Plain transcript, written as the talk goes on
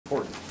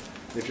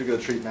if you're going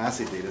to treat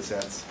massive data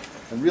sets,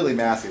 and really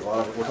massive,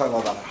 we're talking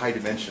about high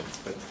dimensions,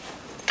 but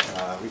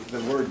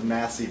the word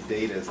massive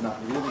data has not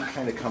really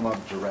kind of come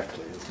up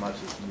directly as much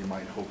as you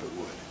might hope it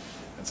would.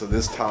 And so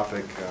this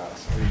topic,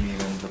 streaming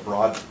and the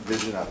broad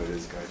vision of it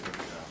is, I think,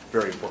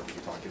 very important to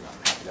be talking about.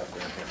 Happy to have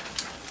Graham here.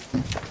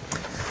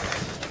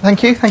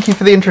 Thank you. Thank you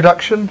for the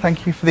introduction.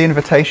 Thank you for the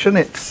invitation.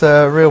 It's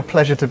a real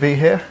pleasure to be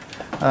here.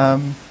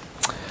 I'm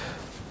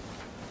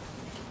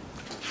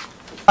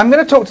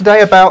going to talk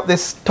today about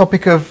this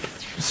topic of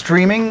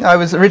streaming. I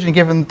was originally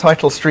given the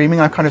title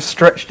streaming. I kind of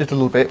stretched it a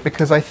little bit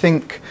because I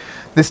think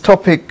this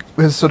topic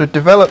has sort of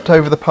developed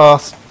over the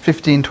past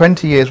 15,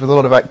 20 years with a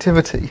lot of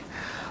activity.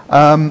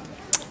 And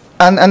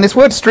this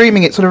word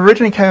streaming, it sort of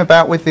originally came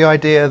about with the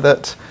idea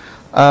that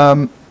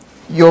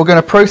you're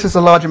going to process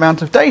a large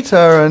amount of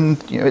data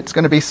and it's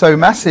going to be so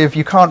massive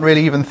you can't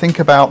really even think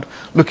about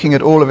looking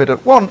at all of it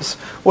at once.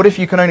 What if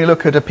you can only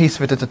look at a piece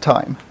of it at a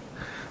time?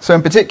 So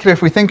in particular,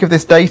 if we think of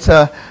this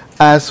data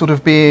as sort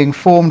of being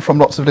formed from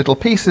lots of little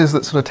pieces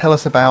that sort of tell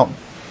us about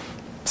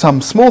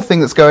some small thing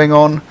that's going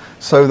on,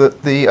 so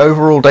that the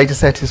overall data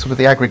set is sort of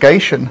the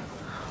aggregation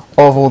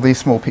of all these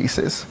small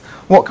pieces.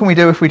 What can we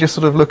do if we just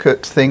sort of look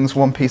at things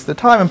one piece at a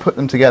time and put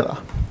them together?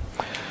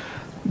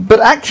 But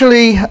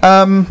actually,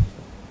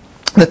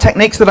 the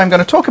techniques that I'm going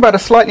to talk about are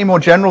slightly more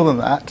general than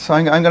that. So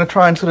I'm going to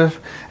try and sort of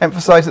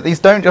emphasize that these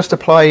don't just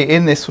apply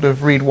in this sort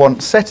of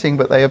read-once setting,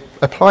 but they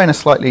apply in a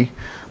slightly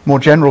more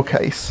general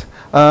case,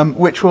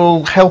 which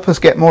will help us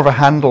get more of a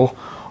handle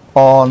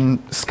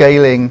on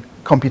scaling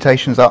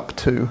computations up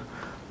to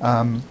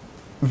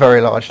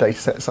very large data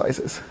set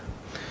sizes.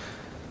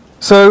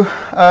 So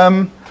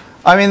I'm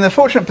in the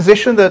fortunate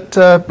position that,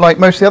 like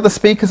most of the other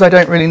speakers, I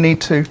don't really need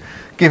to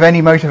give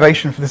any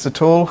motivation for this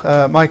at all.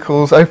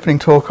 Michael's opening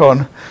talk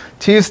on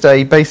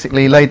Tuesday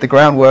basically laid the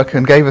groundwork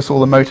and gave us all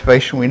the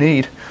motivation we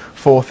need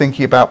for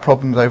thinking about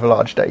problems over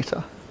large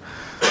data.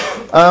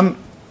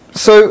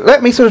 So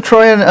let me sort of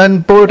try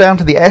and boil down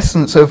to the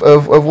essence of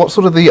what's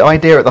sort of the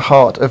idea at the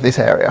heart of this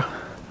area.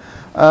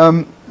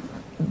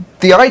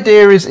 The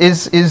idea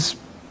is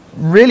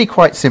really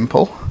quite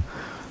simple.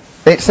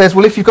 It says,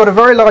 well, if you've got a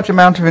very large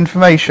amount of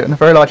information, a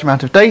very large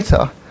amount of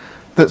data,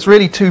 that's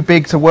really too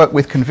big to work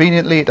with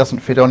conveniently, it doesn't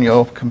fit on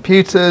your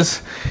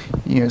computers,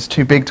 it's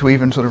too big to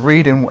even sort of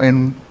read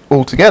in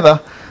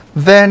altogether,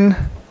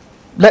 then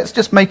let's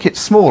just make it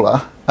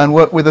smaller and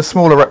work with a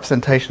smaller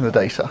representation of the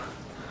data.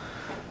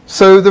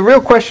 So the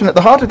real question at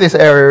the heart of this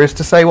area is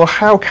to say, well,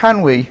 how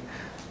can we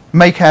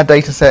make our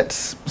data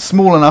sets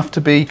small enough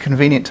to be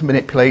convenient to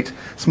manipulate,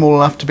 small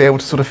enough to be able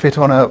to sort of fit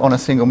on a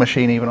single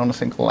machine, even on a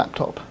single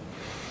laptop?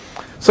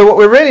 So what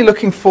we're really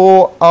looking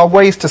for are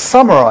ways to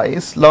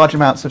summarize large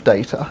amounts of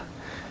data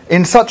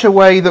in such a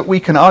way that we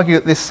can argue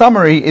that this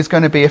summary is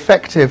going to be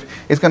effective,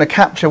 is going to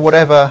capture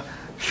whatever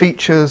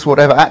features,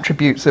 whatever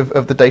attributes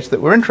of the data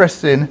that we're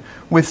interested in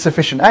with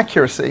sufficient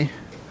accuracy,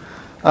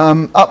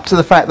 up to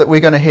the fact that we're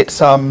going to hit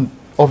some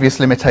obvious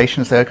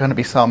limitations. There are going to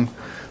be some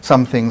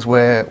things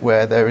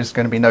where there is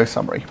going to be no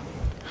summary.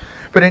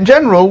 But in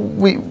general,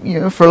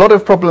 for a lot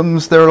of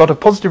problems, there are a lot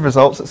of positive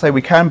results that say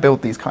we can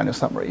build these kind of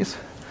summaries.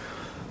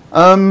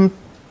 And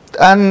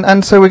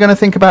so we're going to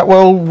think about,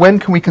 well, when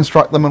can we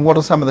construct them and what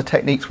are some of the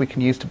techniques we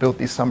can use to build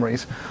these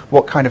summaries?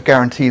 What kind of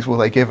guarantees will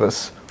they give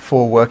us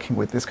for working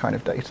with this kind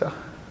of data?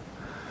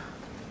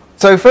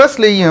 So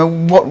firstly,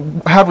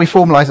 how do we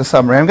formalize a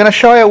summary? I'm going to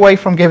shy away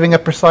from giving a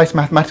precise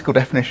mathematical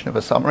definition of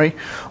a summary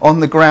on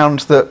the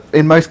grounds that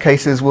in most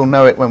cases we'll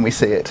know it when we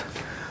see it.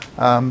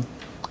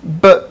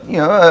 But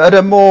at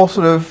a more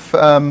sort of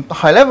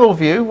high-level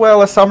view,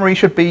 well, a summary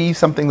should be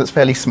something that's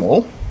fairly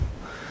small.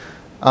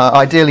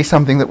 Ideally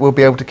something that we'll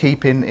be able to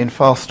keep in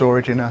fast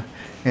storage in a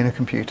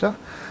computer.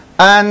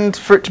 And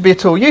for it to be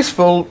at all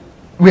useful,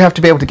 we have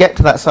to be able to get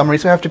to that summary,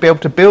 so we have to be able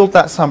to build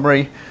that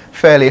summary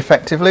fairly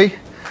effectively.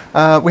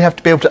 We have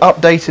to be able to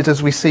update it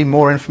as we see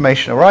more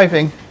information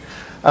arriving,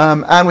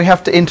 and we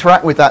have to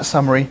interact with that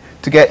summary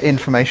to get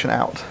information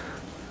out.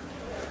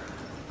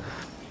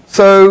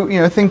 So,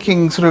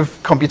 thinking sort of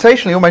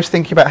computationally, almost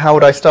thinking about how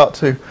would I start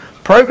to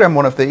program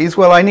one of these,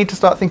 well, I need to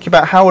start thinking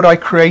about how would I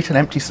create an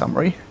empty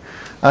summary.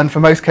 And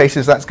for most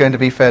cases, that's going to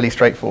be fairly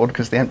straightforward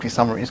because the empty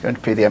summary is going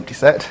to be the empty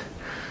set.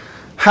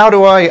 How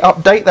do I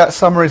update that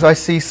summary as I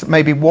see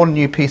maybe one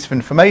new piece of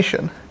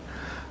information?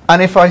 And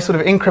if I sort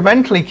of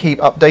incrementally keep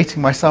updating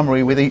my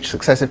summary with each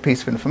successive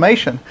piece of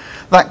information,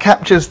 that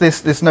captures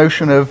this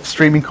notion of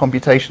streaming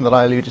computation that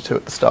I alluded to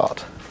at the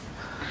start.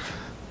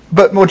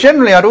 But more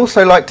generally, I'd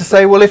also like to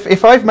say, well,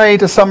 if I've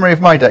made a summary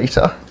of my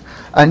data,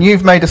 and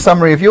you've made a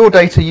summary of your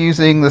data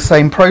using the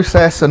same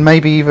process and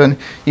maybe even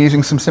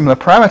using some similar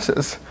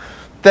parameters,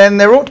 then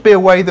there ought to be a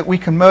way that we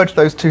can merge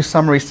those two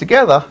summaries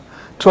together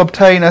to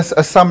obtain a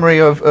summary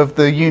of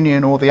the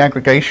union or the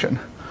aggregation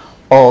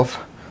of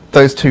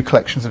those two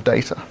collections of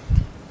data.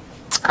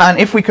 And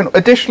if we can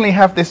additionally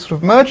have this sort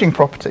of merging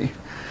property,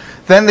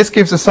 then this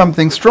gives us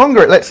something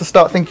stronger. It lets us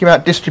start thinking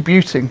about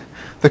distributing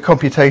the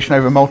computation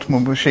over multiple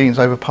machines,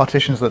 over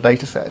partitions of the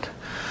data set.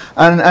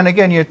 And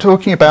again, you're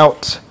talking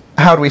about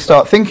how do we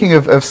start thinking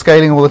of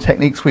scaling all the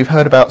techniques we've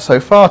heard about so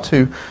far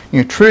to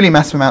truly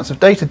massive amounts of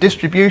data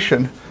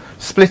distribution,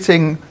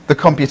 splitting the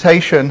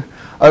computation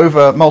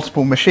over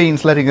multiple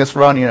machines, letting us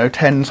run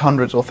tens,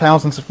 hundreds or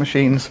thousands of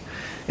machines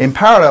in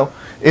parallel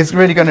is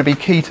really going to be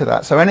key to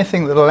that. So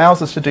anything that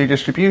allows us to do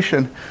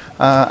distribution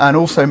and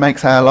also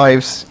makes our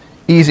lives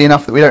easy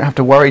enough that we don't have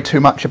to worry too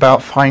much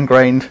about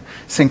fine-grained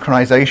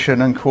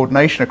synchronization and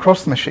coordination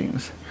across the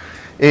machines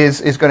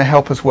is going to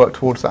help us work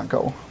towards that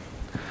goal.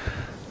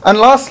 And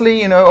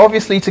lastly,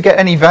 obviously to get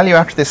any value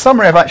out of this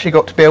summary, I've actually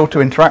got to be able to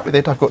interact with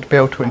it, I've got to be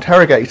able to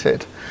interrogate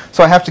it.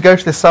 So I have to go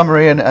to this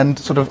summary and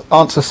sort of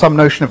answer some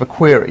notion of a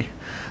query.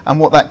 And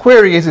what that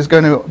query is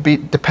going to be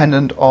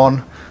dependent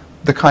on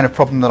the kind of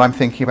problem that I'm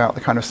thinking about,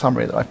 the kind of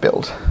summary that I've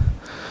built.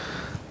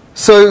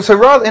 So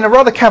in a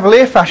rather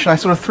cavalier fashion, I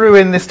sort of threw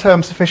in this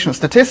term sufficient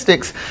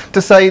statistics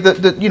to say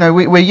that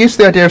we're used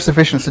to the idea of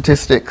sufficient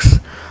statistics,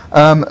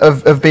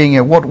 of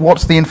being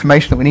what's the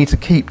information that we need to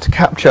keep to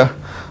capture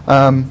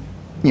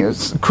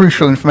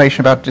crucial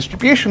information about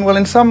distribution. Well,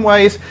 in some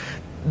ways,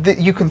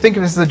 you can think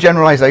of this as a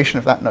generalization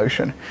of that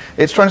notion.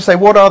 It's trying to say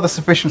what are the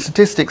sufficient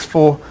statistics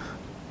for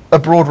a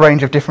broad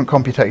range of different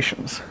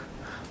computations.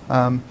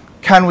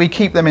 Can we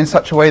keep them in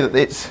such a way that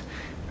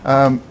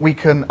we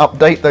can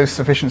update those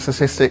sufficient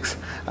statistics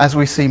as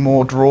we see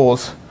more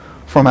draws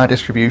from our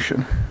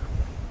distribution?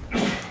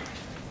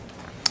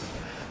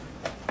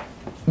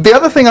 The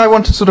other thing I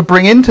want to sort of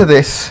bring into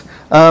this,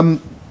 I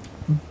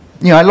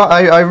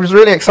was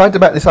really excited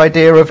about this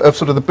idea of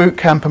sort of the boot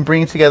camp and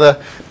bringing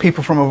together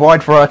people from a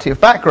wide variety of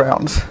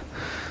backgrounds.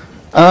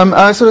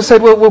 I sort of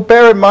said, well,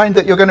 bear in mind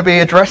that you're going to be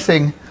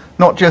addressing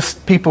not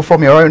just people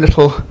from your own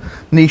little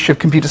niche of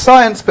computer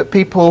science, but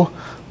people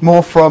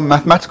more from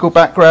mathematical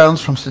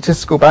backgrounds, from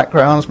statistical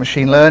backgrounds,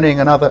 machine learning,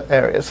 and other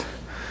areas.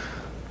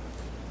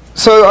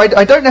 So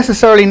I don't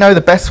necessarily know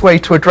the best way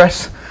to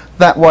address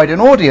that wide an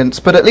audience,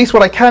 but at least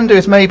what I can do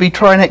is maybe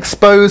try and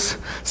expose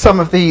some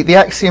of the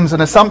axioms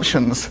and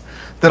assumptions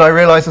that I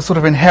realize are sort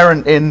of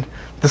inherent in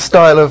the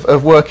style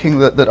of working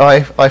that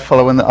I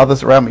follow and that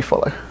others around me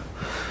follow.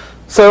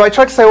 So I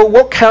tried to say, well,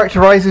 what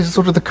characterizes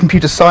sort of the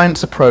computer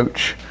science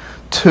approach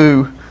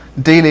to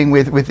dealing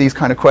with these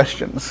kind of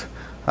questions?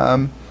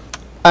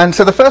 And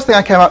so the first thing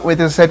I came up with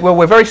is I said, well,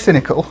 we're very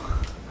cynical.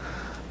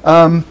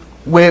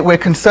 We're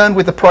concerned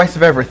with the price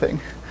of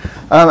everything.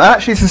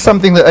 Actually, this is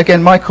something that,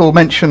 again, Michael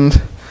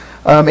mentioned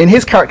in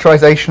his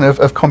characterization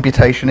of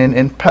computation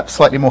in perhaps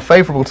slightly more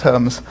favorable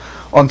terms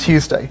on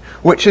Tuesday,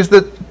 which is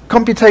that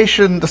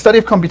computation, the study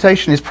of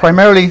computation, is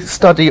primarily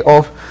study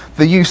of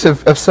the use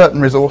of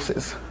certain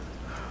resources.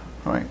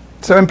 Right?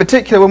 So in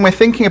particular, when we're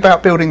thinking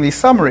about building these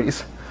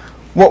summaries,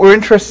 what we're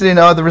interested in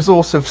are the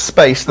resource of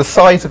space, the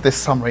size of this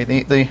summary,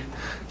 the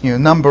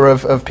number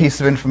of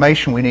pieces of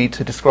information we need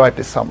to describe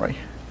this summary.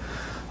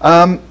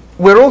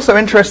 We're also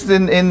interested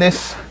in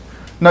this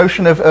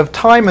notion of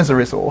time as a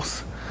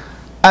resource.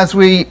 As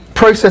we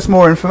process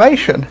more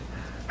information,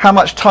 how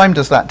much time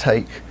does that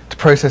take to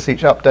process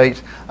each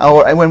update?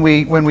 Or when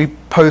we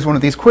pose one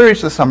of these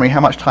queries to the summary,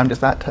 how much time does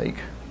that take?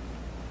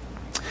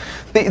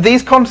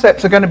 These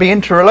concepts are going to be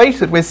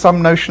interrelated with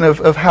some notion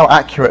of how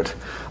accurate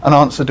an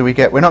answer do we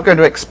get. We're not going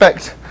to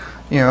expect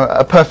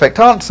a perfect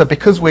answer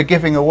because we're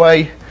giving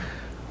away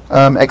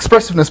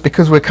expressiveness,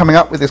 because we're coming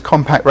up with this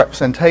compact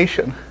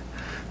representation.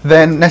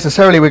 Then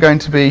necessarily we're going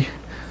to be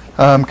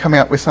coming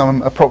up with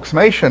some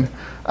approximation,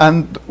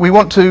 and we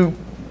want to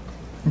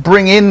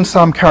bring in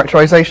some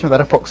characterization of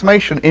that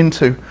approximation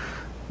into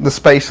the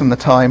space and the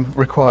time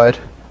required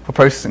for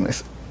processing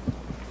this.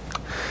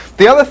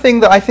 The other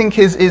thing that I think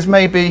is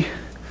maybe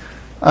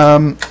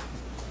not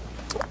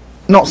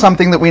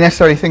something that we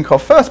necessarily think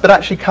of first, but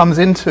actually comes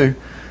into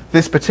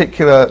this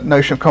particular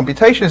notion of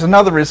computation, is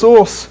another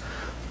resource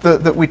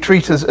that we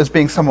treat as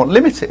being somewhat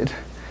limited,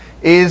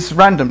 is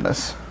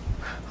randomness.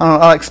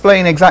 I'll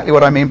explain exactly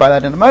what I mean by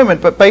that in a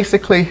moment, but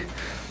basically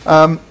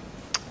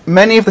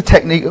many of the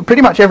technique,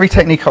 pretty much every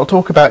technique I'll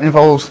talk about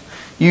involves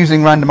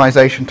using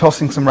randomization,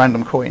 tossing some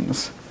random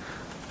coins.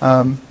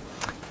 And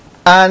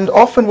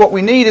often what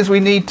we need is we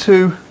need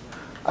to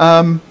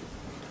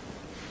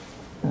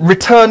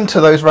return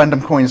to those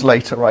random coins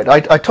later,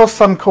 right? I toss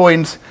some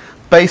coins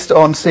based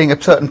on seeing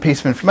a certain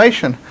piece of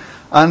information,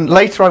 and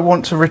later I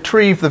want to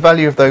retrieve the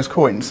value of those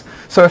coins.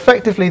 So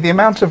effectively the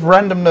amount of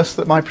randomness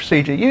that my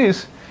procedure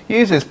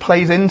uses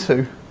plays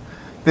into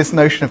this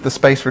notion of the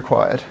space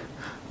required.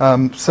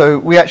 So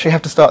we actually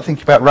have to start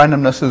thinking about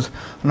randomness as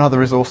another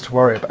resource to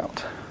worry about.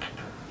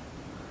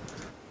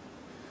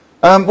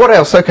 What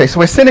else? Okay, so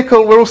we're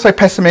cynical, we're also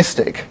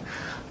pessimistic.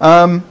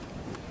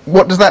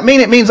 What does that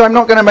mean? It means I'm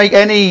not going to make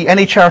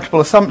any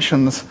charitable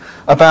assumptions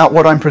about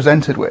what I'm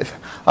presented with.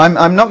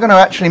 I'm not going to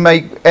actually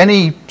make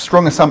any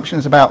strong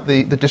assumptions about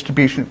the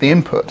distribution of the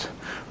input.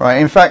 Right.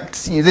 In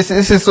fact,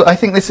 I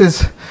think this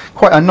is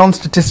quite a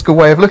non-statistical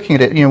way of looking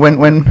at it.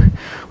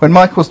 When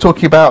Michael's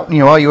talking about,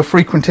 are you a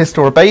frequentist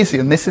or a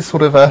Bayesian? This is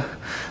sort of an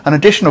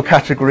additional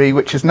category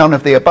which is none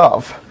of the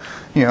above.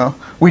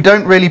 We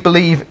don't really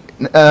believe,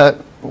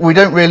 we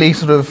don't really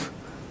sort of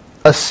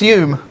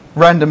assume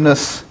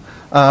randomness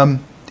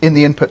in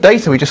the input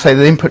data. We just say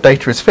the input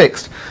data is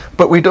fixed.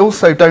 But we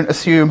also don't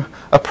assume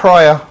a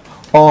prior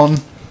on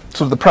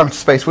sort of the parameter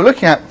space we're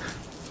looking at.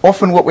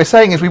 Often what we're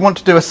saying is we want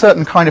to do a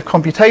certain kind of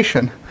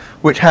computation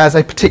which has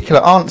a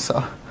particular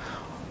answer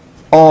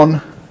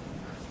on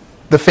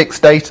the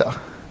fixed data.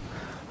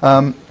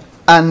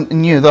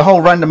 And you know, the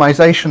whole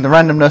randomization, the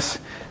randomness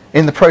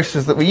in the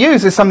processes that we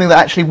use is something that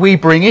actually we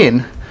bring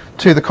in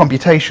to the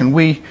computation.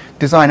 We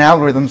design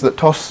algorithms that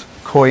toss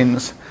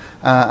coins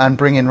and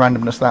bring in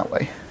randomness that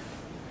way.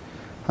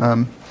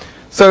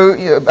 So,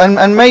 you know,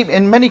 and maybe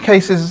in many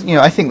cases, you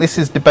know, I think this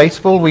is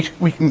debatable.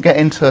 We can get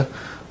into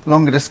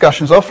longer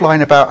discussions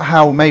offline about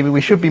how maybe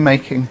we should be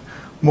making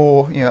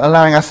more, you know,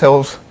 allowing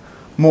ourselves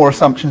more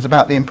assumptions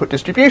about the input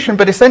distribution.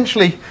 But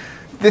essentially,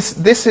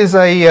 this is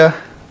a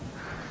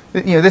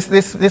you know,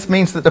 this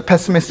means that the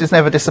pessimist is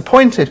never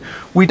disappointed.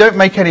 We don't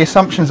make any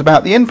assumptions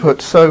about the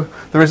input, so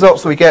the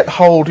results that we get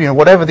hold, you know,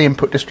 whatever the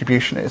input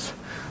distribution is.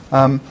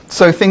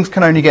 So things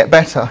can only get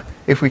better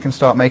if we can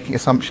start making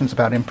assumptions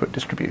about input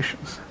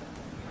distributions.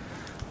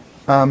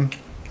 I'm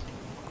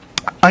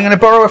going to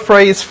borrow a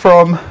phrase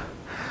from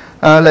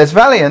Les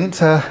Valiant,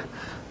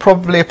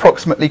 probably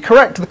approximately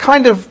correct.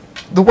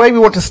 The way we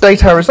want to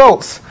state our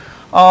results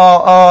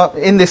are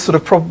in this sort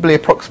of probably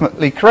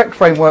approximately correct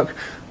framework.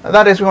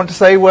 That is, we want to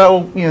say,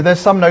 well, you know, there's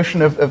some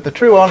notion of the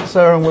true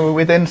answer, and we're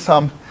within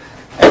some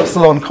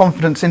epsilon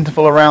confidence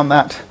interval around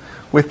that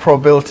with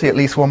probability at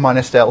least 1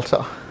 minus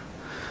delta.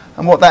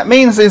 And what that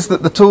means is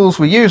that the tools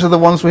we use are the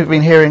ones we've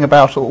been hearing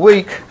about all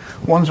week,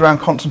 ones around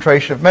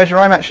concentration of measure.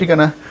 I'm actually going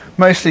to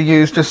mostly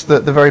use just the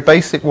very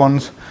basic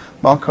ones,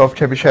 Markov,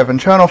 Chebyshev, and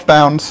Chernoff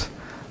bounds.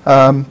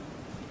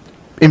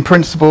 In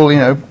principle, you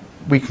know,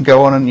 we can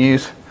go on and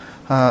use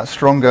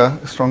stronger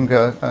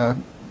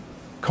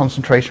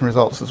concentration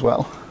results as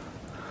well.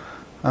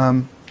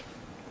 And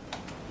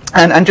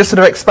just sort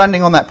of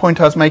expanding on that point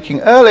I was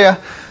making earlier,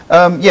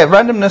 yeah,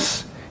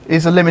 randomness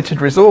is a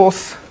limited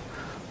resource.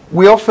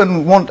 We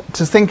often want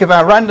to think of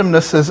our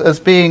randomness as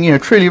being, you know,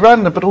 truly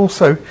random, but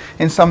also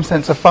in some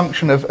sense a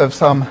function of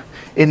some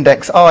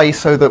index I,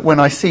 so that when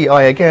I see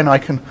I again, I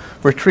can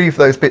retrieve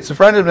those bits of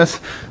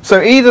randomness.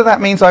 So either that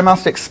means I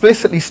must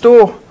explicitly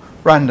store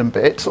random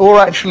bits, or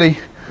actually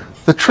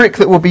the trick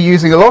that we'll be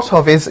using a lot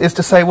of is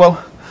to say,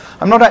 well,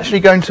 I'm not actually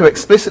going to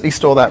explicitly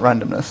store that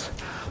randomness.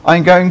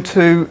 I'm going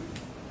to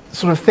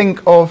sort of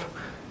think of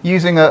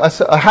using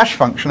a hash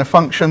function, a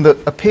function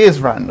that appears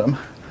random,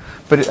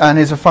 but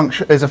is a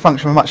function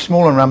of a much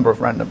smaller number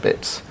of random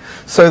bits,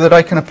 so that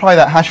I can apply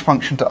that hash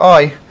function to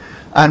I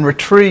and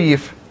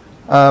retrieve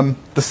the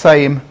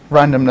same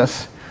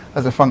randomness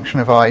as a function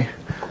of I,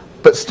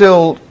 but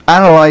still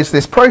analyze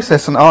this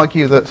process and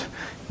argue that,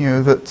 you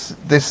know, that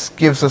this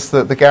gives us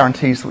the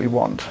guarantees that we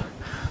want.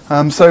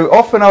 So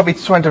often I'll be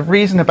trying to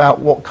reason about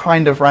what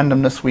kind of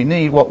randomness we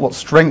need, what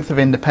strength of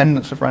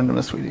independence of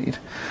randomness we need.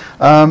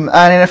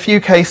 And in a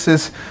few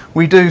cases,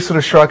 we do sort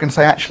of shrug and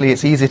say, actually,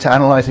 it's easy to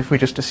analyze if we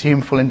just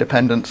assume full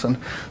independence and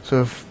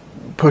sort of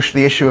push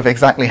the issue of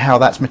exactly how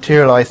that's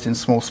materialized in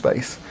small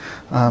space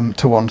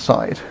to one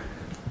side.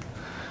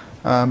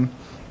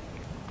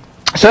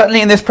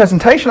 Certainly in this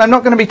presentation, I'm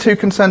not going to be too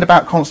concerned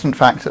about constant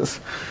factors.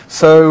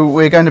 So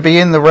we're going to be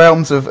in the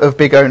realms of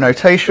big O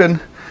notation,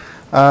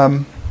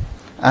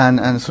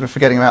 and sort of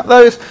forgetting about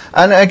those.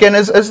 And again,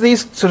 as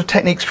these sort of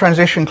techniques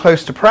transition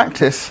close to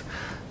practice,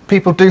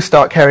 people do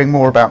start caring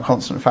more about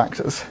constant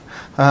factors.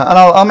 And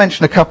I'll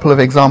mention a couple of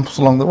examples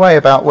along the way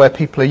about where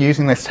people are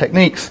using these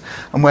techniques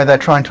and where they're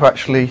trying to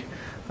actually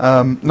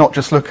not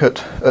just look at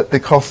the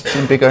costs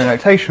in big O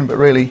notation, but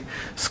really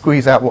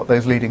squeeze out what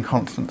those leading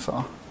constants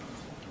are.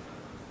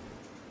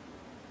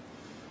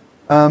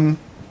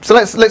 So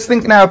let's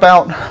think now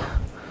about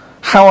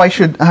how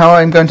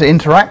I'm going to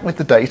interact with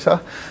the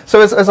data.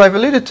 So as I've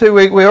alluded to,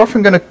 we're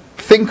often going to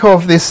think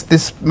of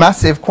this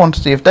massive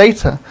quantity of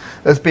data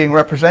as being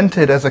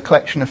represented as a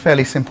collection of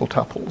fairly simple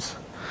tuples.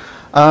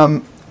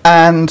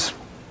 And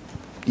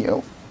you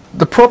know,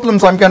 the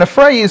problems I'm going to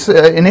phrase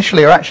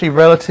initially are actually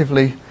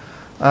relatively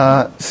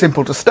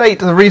simple to state.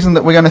 The reason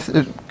that we're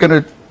going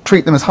to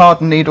treat them as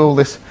hard and need all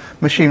this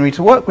machinery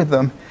to work with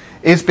them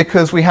is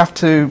because we have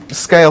to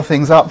scale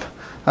things up,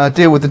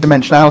 deal with the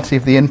dimensionality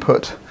of the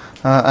input,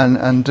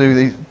 and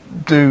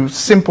do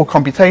simple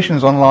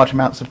computations on large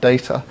amounts of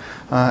data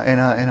in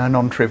a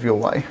non-trivial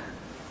way.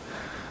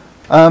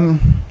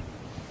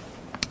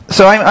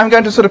 So I'm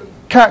going to sort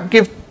of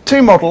give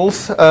two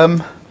models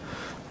that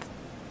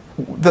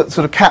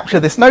sort of capture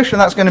this notion.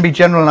 That's going to be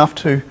general enough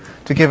to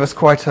give us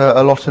quite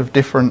a lot of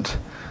different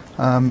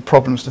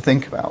problems to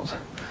think about.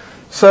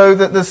 So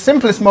the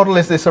simplest model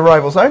is this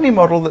arrivals only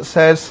model that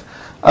says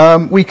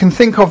we can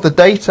think of the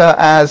data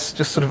as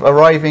just sort of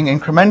arriving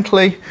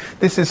incrementally.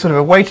 This is sort of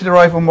a weighted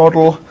arrival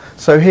model.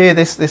 So here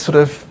this sort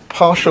of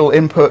partial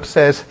input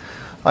says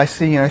I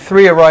see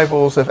 3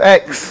 arrivals of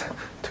X,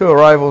 2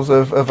 arrivals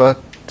of a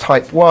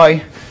type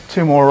Y,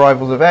 2 more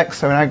arrivals of X.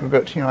 So in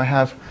aggregate, I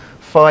have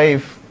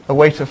a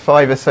weight of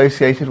 5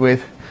 associated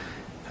with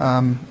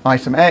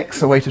item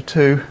X, a weight of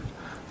 2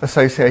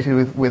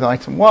 associated with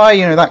item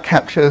Y. That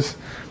captures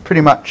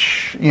pretty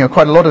much,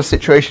 quite a lot of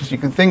situations you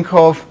can think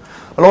of.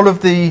 A lot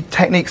of the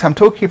techniques I'm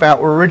talking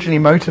about were originally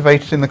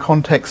motivated in the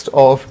context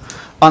of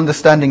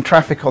understanding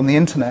traffic on the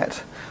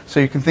internet. So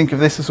you can think of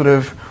this as sort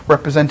of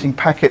representing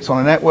packets on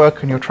a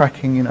network, and you're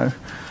tracking,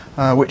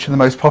 which are the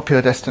most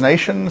popular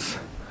destinations.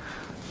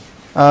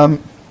 The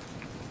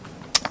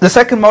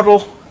second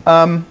model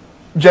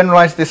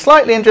generalized this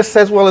slightly and just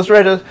says, well, as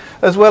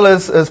well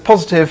as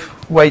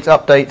positive weight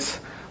updates,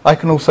 I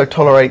can also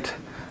tolerate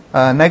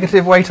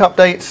negative weight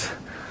updates.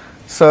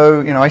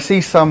 So, I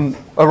see some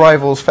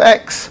arrivals for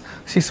X,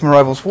 see some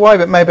arrivals for Y,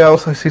 but maybe I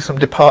also see some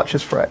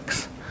departures for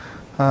X.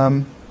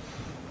 And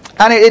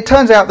it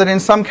turns out that in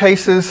some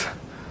cases,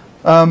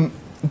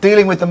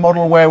 dealing with the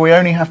model where we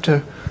only have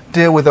to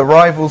deal with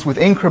arrivals with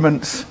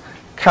increments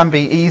can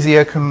be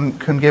easier,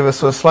 can give us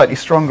sort of slightly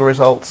stronger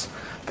results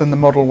than the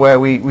model where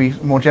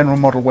more general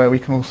model where we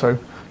can also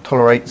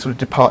tolerate sort of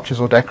departures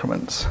or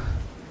decrements.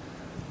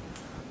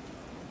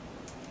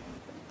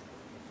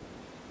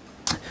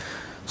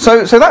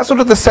 So that's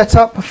sort of the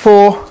setup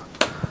for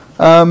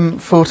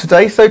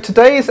today. So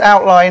today's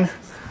outline,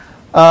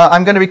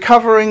 I'm going to be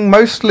covering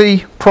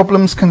mostly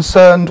problems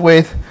concerned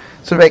with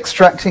sort of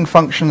extracting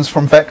functions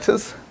from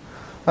vectors.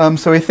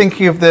 So we're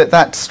thinking of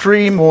that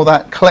stream or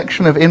that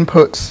collection of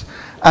inputs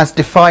as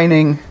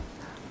defining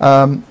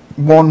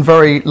one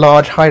very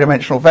large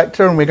high-dimensional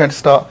vector, and we're going to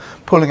start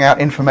pulling out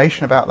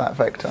information about that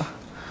vector.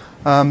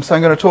 So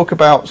I'm going to talk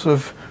about sort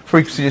of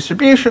frequency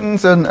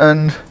distributions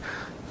and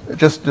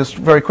just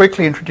very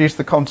quickly introduce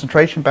the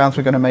concentration bounds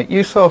we're going to make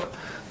use of.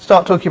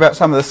 Start talking about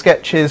some of the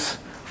sketches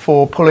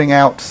for pulling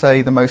out,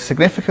 say, the most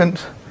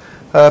significant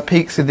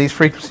peaks in these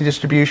frequency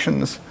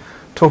distributions.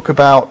 Talk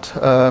about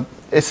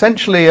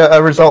essentially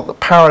a result that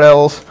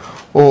parallels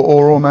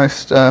or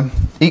almost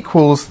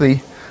equals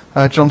the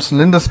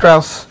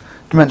Johnson-Lindner-Strauss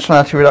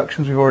dimensionality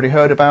reductions we've already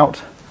heard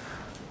about.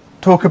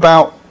 Talk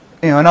about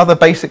another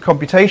basic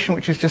computation,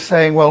 which is just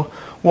saying, well,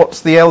 what's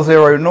the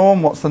L0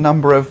 norm? What's the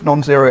number of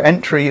non-zero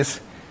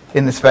entries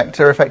in this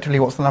vector? Effectively,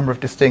 what's the number of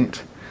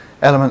distinct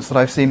elements that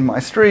I've seen in my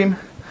stream?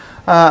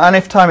 And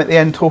if time at the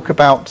end, talk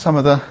about some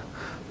of the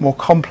more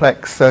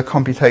complex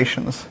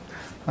computations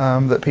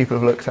that people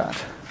have looked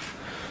at.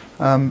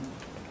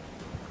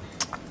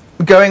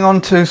 Going on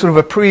to sort of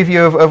a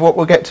preview of what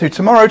we'll get to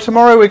tomorrow.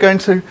 Tomorrow we're going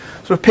to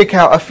sort of pick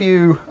out a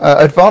few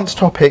advanced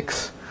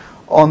topics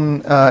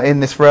in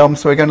this realm.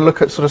 So we're going to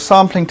look at sort of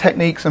sampling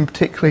techniques, and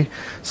particularly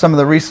some of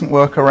the recent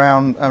work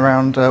around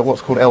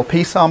what's called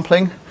LP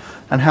sampling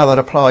and how that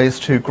applies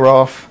to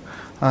graph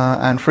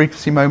and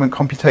frequency moment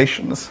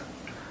computations.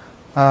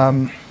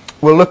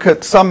 We'll look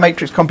at some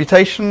matrix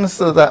computations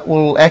that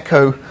will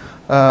echo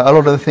a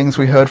lot of the things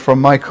we heard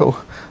from Michael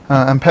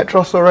and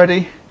Petros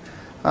already.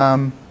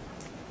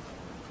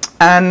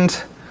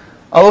 And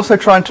I'll also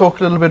try and talk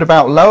a little bit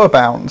about lower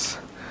bounds.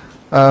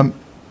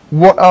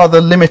 What are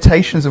the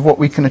limitations of what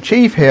we can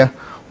achieve here?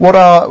 What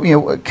are,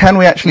 can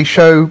we actually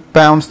show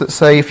bounds that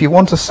say, if you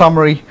want a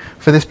summary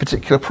for this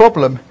particular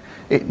problem,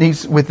 it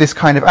needs, with this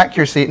kind of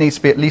accuracy, it needs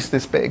to be at least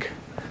this big,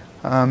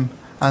 and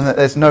that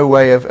there's no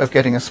way of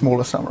getting a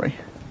smaller summary.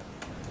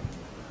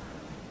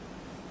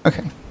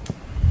 Okay.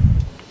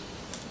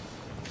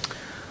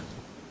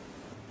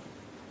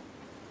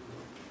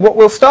 What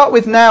we'll start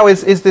with now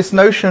is this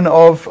notion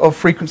of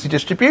frequency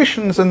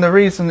distributions, and the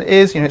reason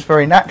is, it's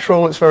very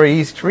natural, it's very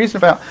easy to reason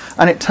about,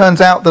 and it turns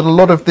out that a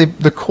lot of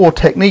the core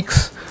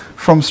techniques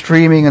from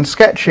streaming and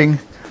sketching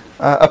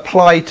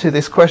apply to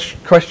this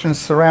questions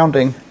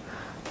surrounding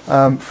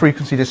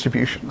frequency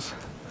distributions.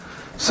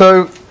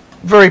 So,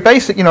 very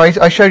basic,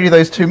 I showed you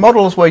those two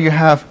models where you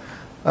have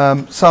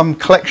some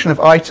collection of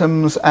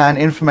items and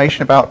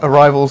information about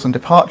arrivals and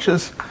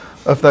departures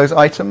of those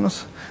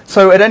items.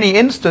 So at any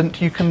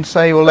instant, you can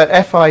say, well,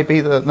 let Fi be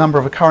the number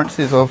of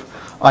occurrences of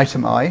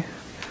item I.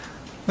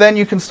 Then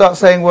you can start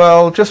saying,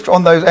 well, just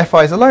on those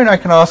Fi's alone, I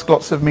can ask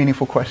lots of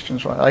meaningful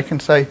questions, right? I can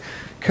say,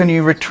 can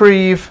you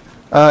retrieve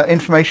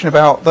information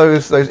about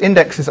those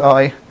indexes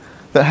I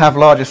that have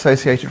large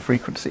associated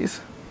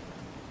frequencies?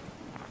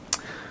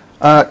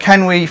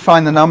 Can we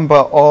find the number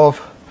of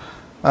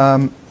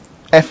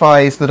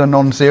Fi's that are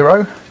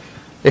non-zero?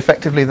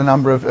 Effectively, the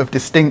number of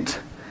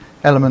distinct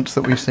elements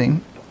that we've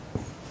seen.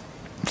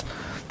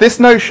 This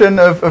notion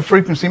of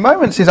frequency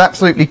moments is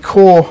absolutely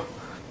core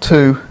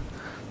to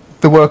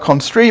the work on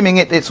streaming.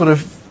 It sort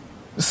of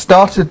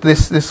started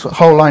this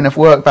whole line of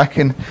work back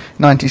in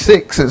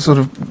 '96. It sort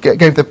of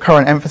gave the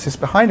current emphasis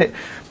behind it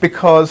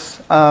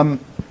because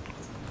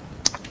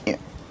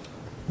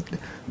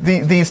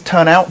these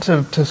turn out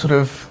to sort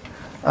of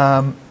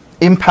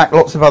impact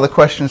lots of other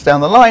questions down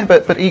the line,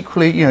 but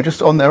equally,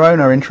 just on their own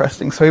are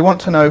interesting. So we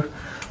want to know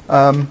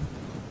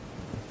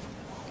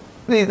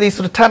these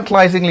sort of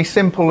tantalizingly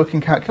simple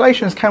looking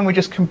calculations. Can we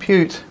just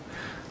compute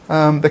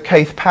the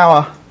kth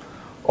power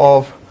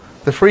of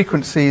the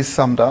frequencies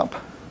summed up?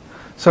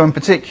 So in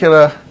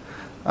particular,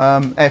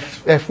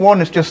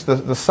 F1 is just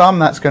the sum.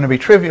 That's going to be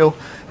trivial.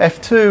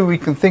 F2 we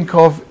can think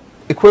of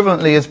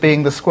equivalently as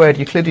being the squared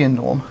Euclidean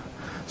norm.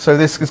 So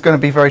this is going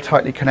to be very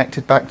tightly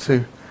connected back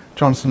to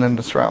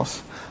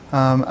Johnson-Lindner-Strauss.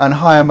 and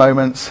higher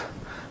moments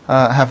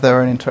have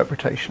their own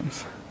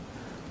interpretations.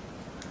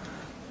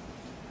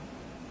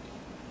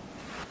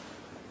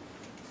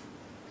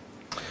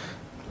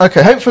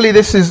 Okay, hopefully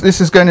this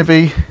is going to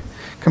be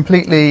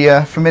completely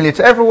familiar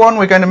to everyone.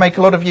 We're going to make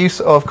a lot of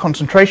use of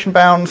concentration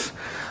bounds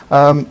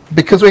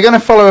because we're going to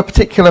follow a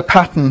particular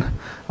pattern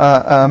in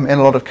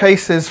a lot of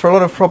cases. For a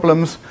lot of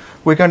problems,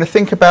 we're going to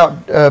think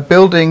about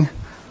building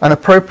an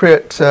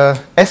appropriate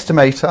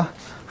estimator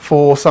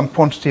for some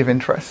quantity of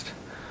interest.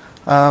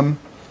 And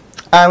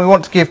we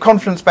want to give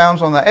confidence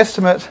bounds on that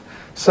estimate,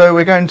 so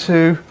we're going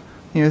to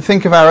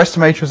think of our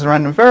estimator as a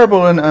random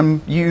variable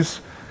and use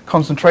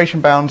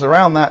concentration bounds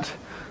around that,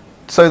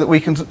 so that we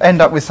can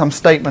end up with some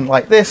statement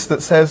like this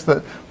that says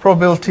that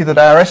probability that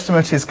our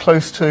estimate is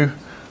close to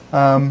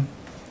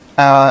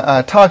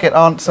our target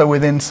answer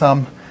within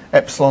some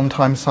epsilon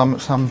times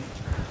some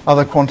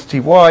other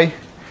quantity y,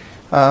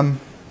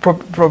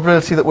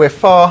 probability that we're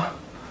far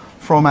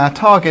from our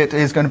target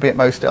is going to be at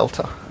most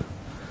delta.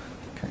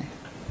 Okay.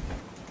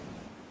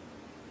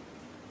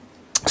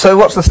 So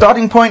what's the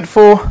starting point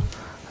for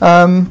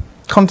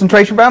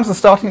concentration bounds? The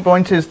starting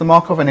point is the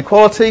Markov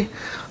inequality.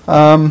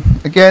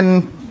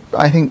 Again,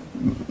 I think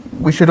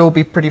we should all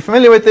be pretty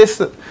familiar with this,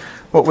 that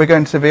what we're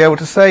going to be able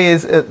to say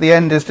is at the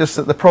end is just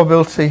that the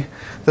probability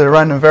that a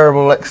random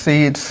variable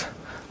exceeds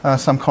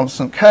some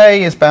constant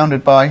k is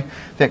bounded by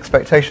the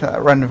expectation that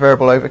a random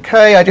variable over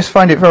k. I just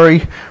find it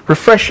very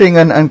refreshing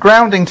and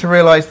grounding to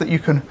realize that you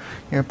can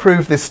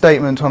prove this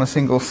statement on a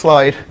single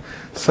slide.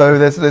 So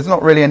there's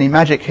not really any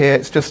magic here,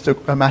 it's just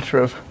a matter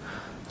of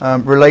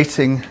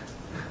relating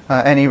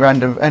any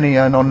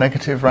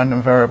non-negative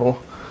random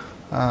variable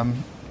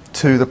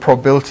to the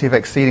probability of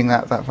exceeding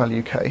that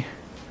value k.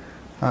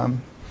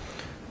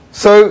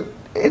 So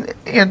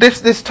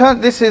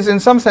this is in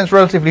some sense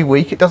relatively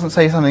weak. It doesn't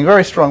say something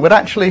very strong, but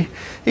actually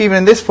even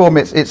in this form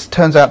it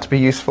turns out to be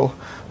useful,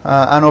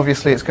 and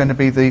obviously it's going to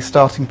be the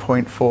starting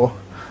point for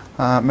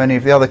many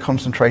of the other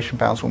concentration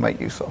bounds we'll make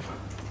use of.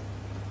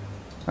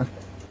 Okay.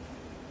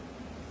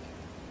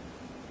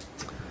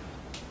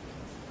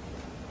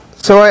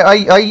 So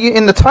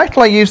in the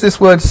title I use this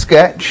word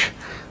sketch.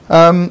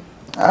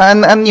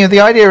 And the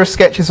idea of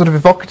sketch is sort of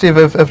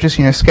evocative of just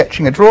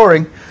sketching a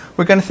drawing.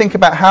 We're going to think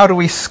about how do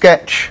we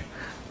sketch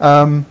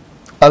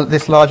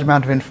this large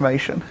amount of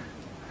information.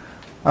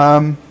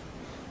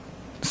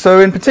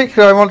 So in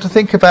particular, I want to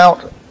think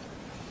about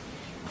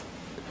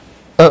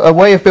a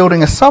way of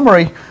building a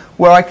summary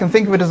where I can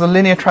think of it as a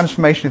linear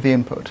transformation of the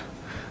input.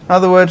 In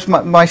other words,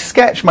 my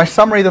sketch, my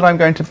summary that I'm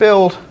going to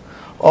build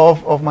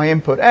of my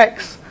input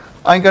x,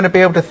 I'm going to be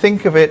able to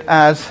think of it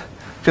as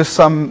just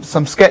some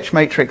sketch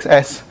matrix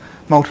S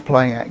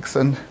multiplying x.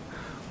 And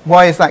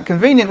why is that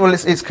convenient? Well,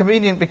 it's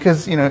convenient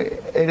because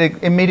it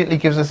immediately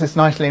gives us this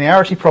nice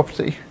linearity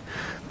property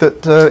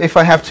that if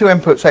I have two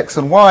inputs x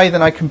and y,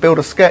 then I can build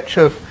a sketch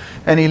of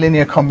any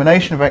linear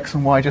combination of x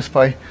and y just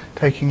by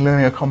taking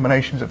linear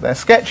combinations of their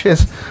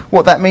sketches.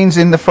 What that means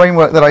in the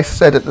framework that I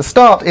said at the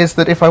start is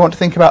that if I want to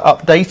think about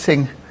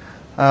updating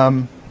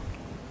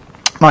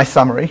my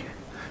summary,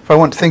 if I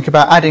want to think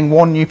about adding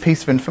one new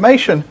piece of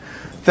information,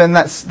 then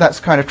that's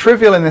kind of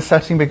trivial in this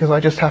setting because I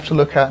just have to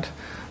look at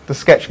the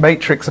sketch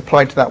matrix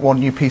applied to that one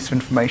new piece of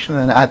information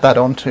and add that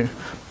onto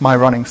my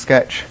running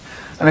sketch.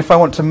 And if I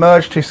want to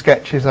merge two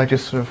sketches, I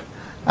just sort of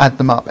add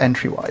them up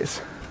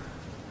entry-wise.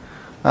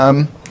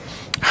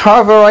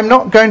 However, I'm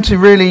not going to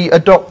really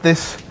adopt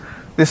this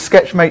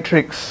sketch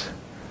matrix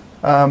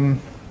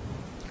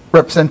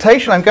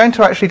representation. I'm going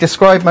to actually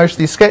describe most of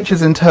these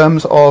sketches in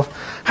terms of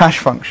hash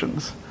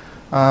functions.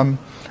 And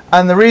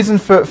the reason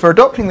for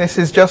adopting this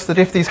is just that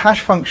if these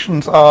hash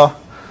functions are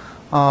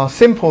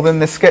simple, then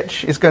this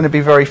sketch is going to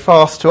be very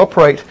fast to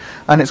operate,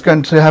 and it's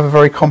going to have a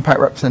very compact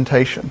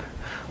representation.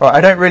 Right,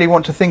 I don't really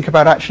want to think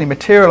about actually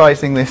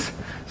materializing this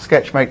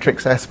sketch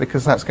matrix S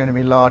because that's going to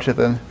be larger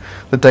than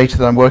the data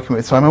that I'm working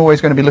with. So I'm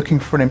always going to be looking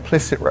for an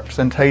implicit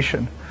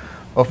representation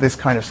of this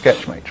kind of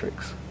sketch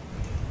matrix.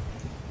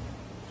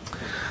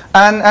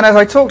 And as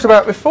I talked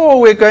about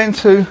before, we're going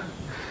to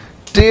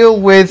deal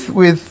with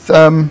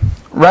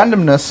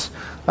randomness.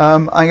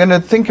 I'm going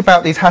to think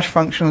about these hash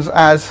functions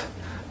as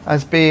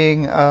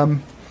being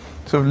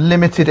sort of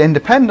limited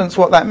independence.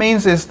 What that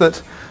means is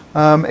that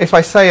if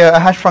I say a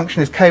hash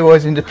function is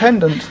k-wise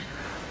independent,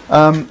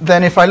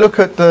 then if I look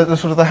at the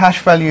sort of the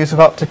hash values of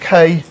up to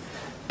k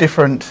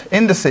different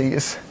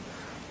indices,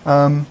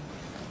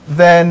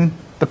 then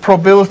the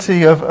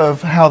probability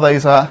of how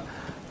those are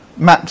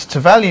mapped to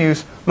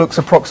values looks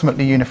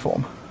approximately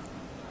uniform.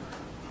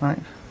 Right?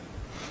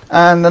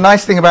 And the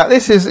nice thing about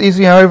this is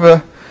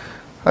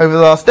over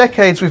the last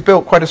decades, we've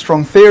built quite a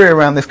strong theory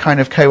around this kind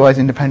of k-wise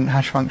independent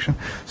hash function.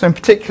 So in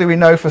particular, we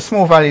know for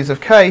small values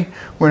of k,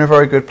 we're in a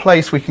very good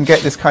place. We can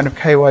get this kind of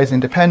k-wise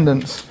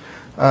independence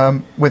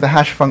with a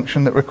hash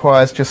function that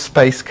requires just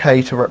space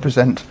k to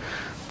represent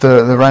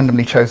the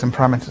randomly chosen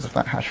parameters of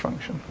that hash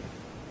function.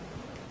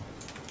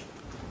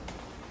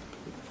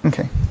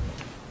 Okay.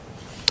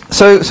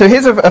 So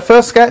here's a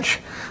first sketch,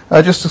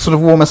 just to sort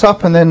of warm us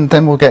up, and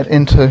then we'll get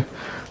into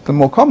the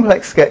more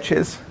complex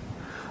sketches.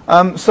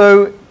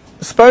 So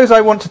suppose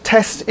I want to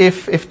test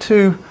if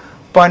two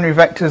binary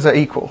vectors are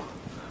equal,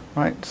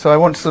 right? So I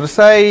want to sort of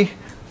say,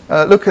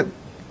 look at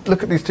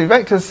these two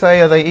vectors,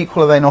 say, are they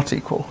equal, are they not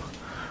equal?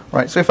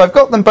 Right, so if I've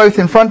got them both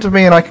in front of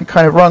me and I can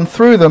kind of run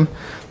through them,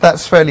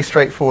 that's fairly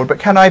straightforward. But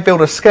can I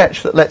build a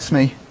sketch that lets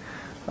me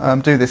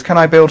do this? Can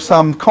I build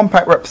some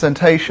compact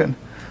representation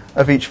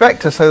of each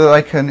vector so that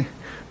I can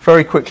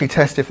very quickly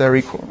test if they're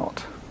equal or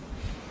not?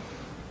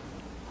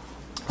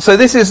 So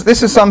this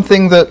is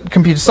something that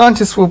computer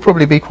scientists will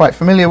probably be quite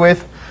familiar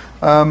with.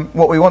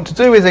 What we want to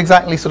do is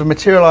exactly sort of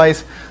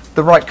materialize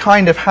the right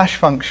kind of hash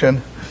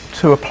function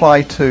to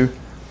apply to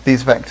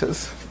these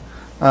vectors.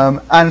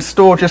 And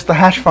store just the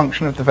hash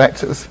function of the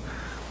vectors,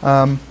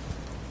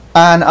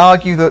 and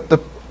argue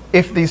that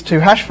if these two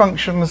hash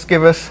functions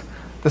give us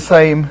the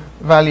same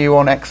value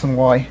on x and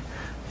y,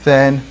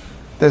 then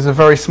there's a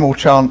very small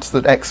chance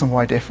that x and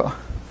y differ.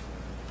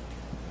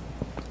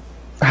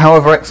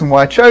 However, x and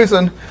y are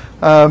chosen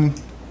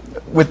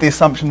with the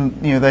assumption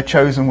they're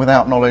chosen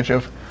without knowledge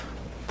of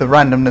the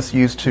randomness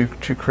used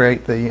to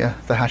create the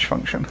hash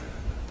function.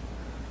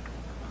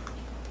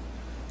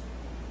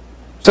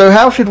 So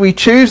how should we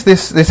choose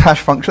this hash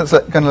function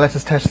that's going to let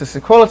us test this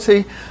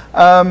equality?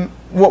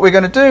 What we're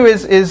going to do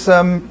is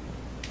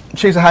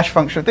choose a hash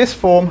function of this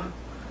form.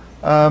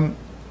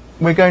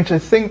 We're going to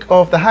think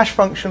of the hash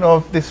function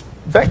of this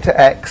vector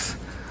x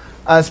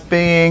as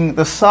being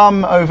the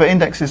sum over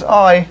indexes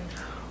I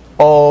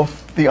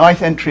of the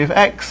ith entry of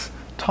x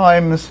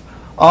times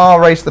r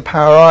raised to the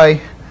power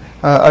I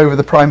over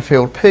the prime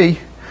field p,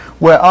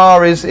 where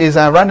r is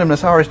our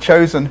randomness. R is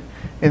chosen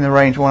in the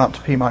range 1 up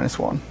to p minus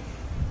 1.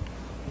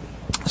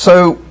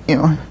 So,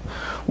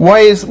 why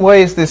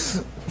is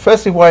this?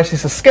 Firstly, why is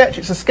this a sketch?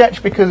 It's a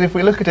sketch because if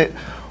we look at it,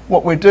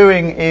 what we're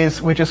doing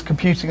is we're just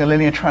computing a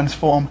linear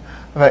transform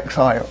of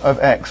xi of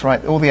x,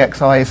 right? All the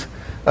xi's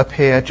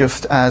appear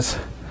just as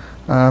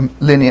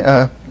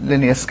linear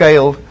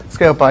scaled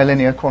by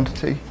linear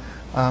quantity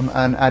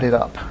and added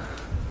up.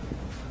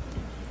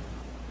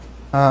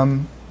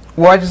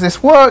 Why does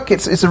this work?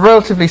 It's a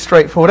relatively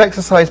straightforward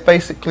exercise.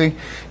 Basically,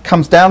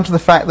 comes down to the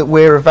fact that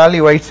we're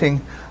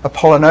evaluating a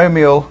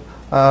polynomial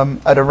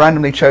at a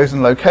randomly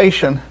chosen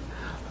location,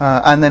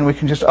 and then we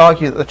can just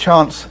argue that the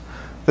chance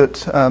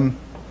that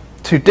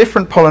two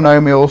different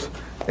polynomials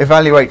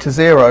evaluate to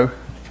 0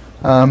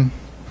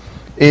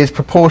 is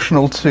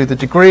proportional to the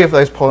degree of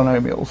those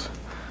polynomials,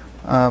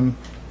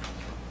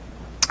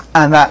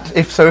 and that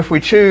if we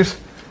choose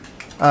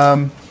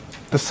the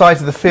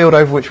size of the field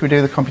over which we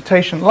do the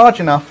computation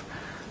large enough,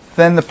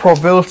 then the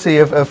probability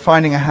of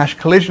finding a hash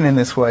collision in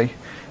this way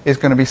is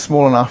going to be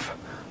small enough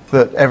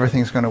that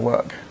everything's going to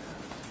work.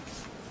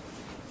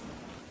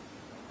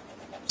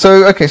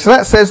 So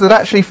that says that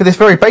actually for this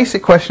very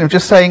basic question of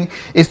just saying,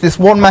 is this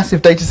one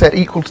massive data set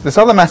equal to this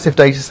other massive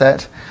data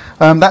set,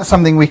 that's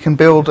something we can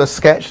build a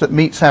sketch that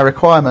meets our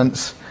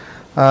requirements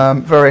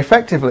very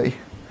effectively.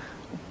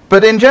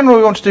 But in general,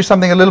 we want to do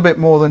something a little bit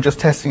more than just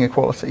testing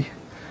equality.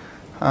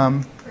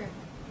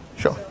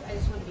 Sure. So I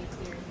just want to be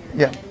clear here.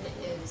 Yeah. N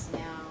is now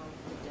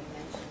the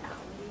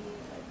dimensionality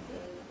of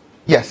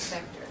the Yes.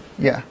 vector.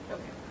 Yeah.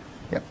 Okay.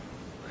 Yep.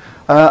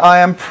 I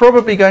am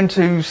probably going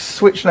to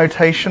switch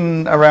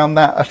notation around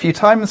that a few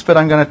times, but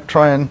I'm going to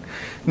try and,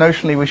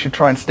 notionally, we should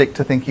try and stick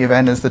to thinking of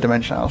n as the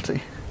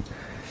dimensionality.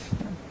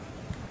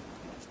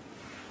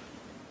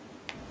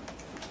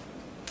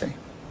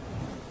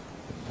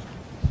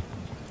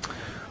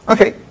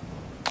 Okay.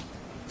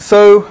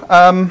 So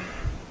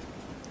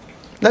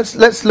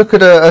let's look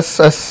at a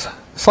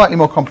slightly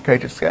more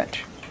complicated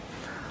sketch.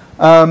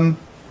 So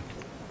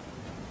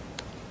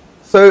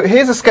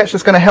here's a sketch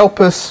that's going to help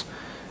us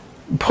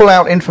pull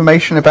out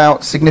information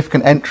about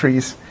significant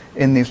entries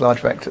in these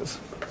large vectors.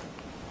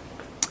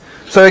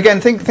 So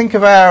again, think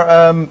of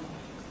our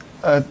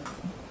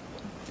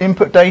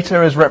input data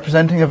as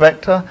representing a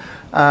vector,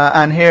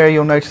 and here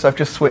you'll notice I've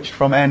just switched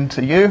from n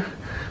to u.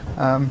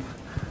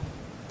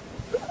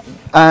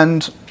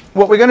 And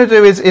what we're going to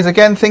do is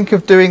again think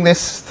of doing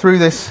this through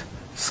this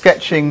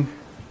sketching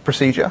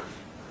procedure.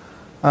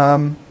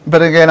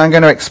 But again, I'm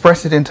going to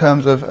express it in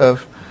terms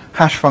of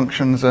hash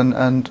functions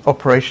and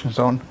operations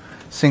on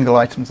single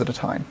items at a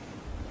time.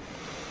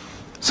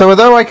 So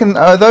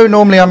although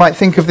normally I might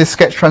think of this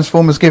sketch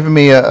transform as giving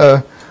me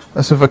a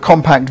sort of a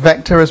compact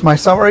vector as my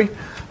summary,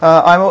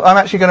 I'm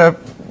actually going to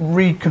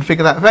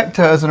reconfigure that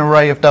vector as an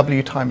array of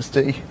w times d.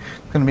 It's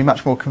going to be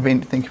much more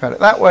convenient to think about it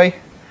that way.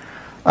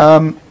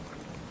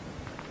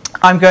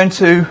 I'm going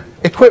to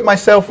equip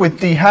myself with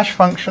d hash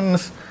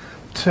functions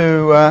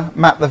to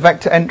map the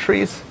vector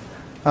entries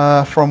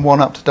from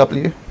 1 up to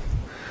w.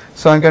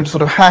 So I'm going to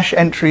sort of hash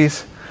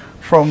entries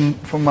from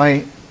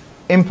my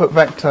input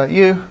vector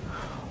u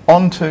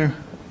onto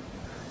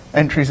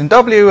entries in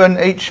w, and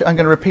each I'm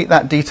going to repeat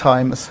that d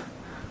times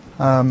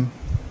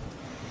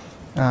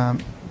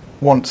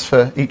once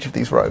for each of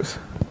these rows.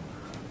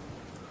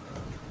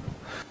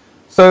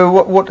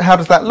 So how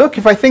does that look?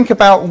 If I think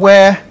about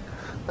where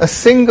a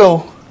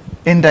single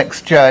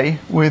index j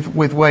with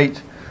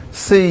weight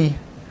c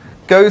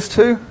goes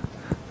to,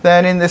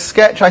 then in this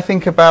sketch I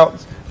think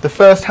about the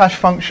first hash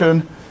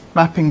function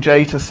mapping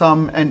j to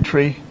some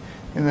entry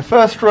in the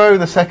first row,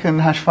 the second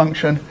hash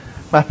function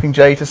mapping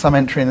j to some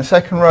entry in the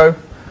second row,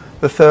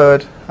 the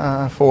third,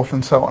 fourth,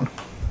 and so on.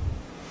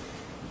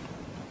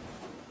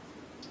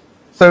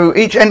 So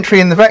each entry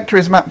in the vector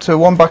is mapped to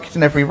one bucket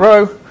in every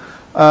row,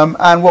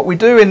 and what we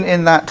do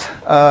in that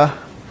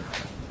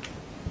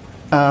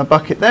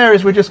bucket there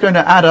is we're just going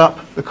to add up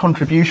the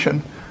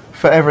contribution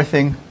for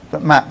everything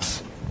that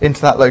maps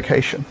into that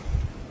location.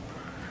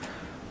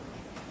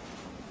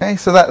 Okay,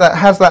 so that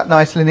has that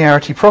nice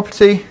linearity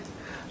property.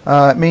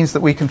 It means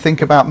that we can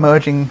think about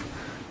merging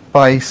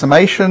by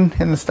summation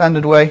in the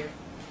standard way.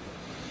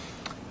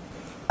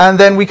 And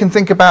then we can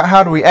think about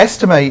how do we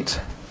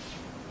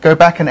go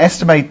back and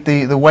estimate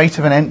the weight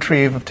of an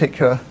entry of a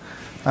particular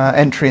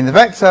entry in the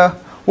vector.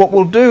 What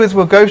we'll do is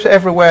we'll go to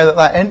everywhere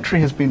that entry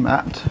has been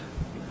mapped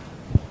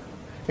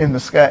in the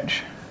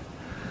sketch.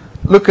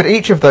 Look at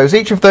each of those.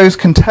 Each of those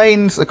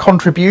contains a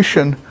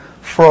contribution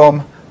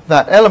from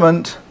that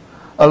element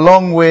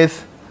along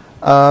with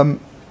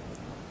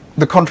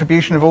the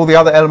contribution of all the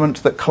other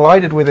elements that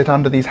collided with it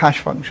under these hash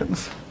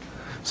functions.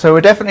 So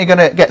we're definitely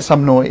going to get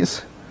some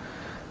noise.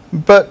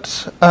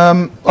 But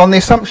on the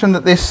assumption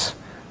that this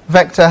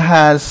vector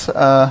has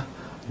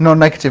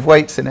non-negative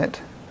weights in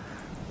it,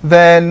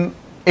 then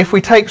if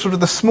we take sort of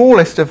the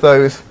smallest of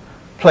those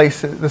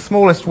places, the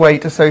smallest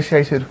weight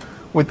associated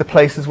with the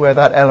places where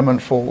that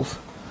element falls,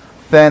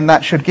 then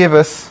that should give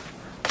us,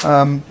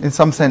 in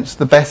some sense,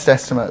 the best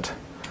estimate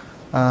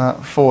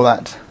for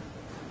that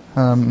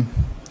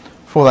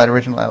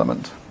original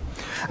element.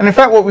 And in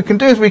fact, what we can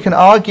do is we can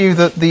argue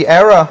that the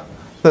error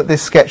that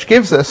this sketch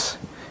gives us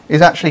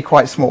is actually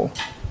quite small.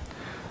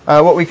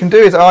 What we can do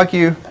is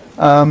argue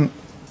that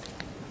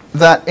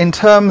in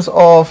terms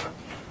of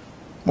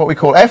what we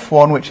call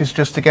F1, which is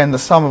just, again, the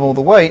sum of all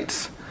the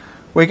weights,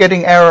 we're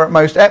getting error at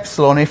most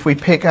epsilon if we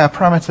pick our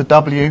parameter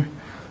w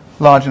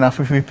large enough,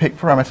 if we pick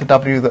parameter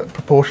w that's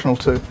proportional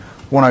to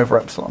 1 over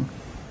epsilon.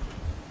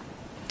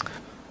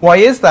 Why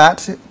is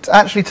that? It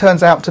actually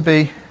turns out to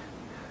be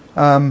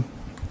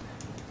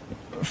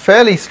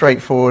fairly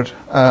straightforward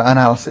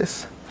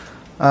analysis.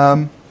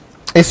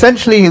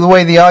 Essentially, the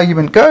way the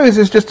argument goes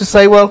is just to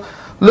say, well,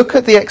 look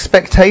at the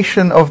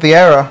expectation of the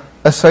error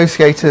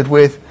associated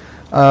with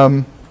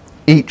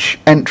each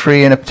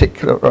entry in a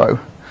particular row.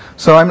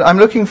 So I'm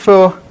looking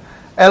for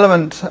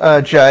element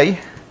j.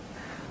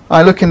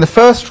 I look in the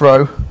first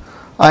row.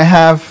 I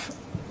have,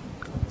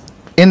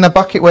 in the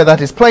bucket where that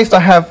is placed,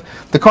 I have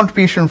the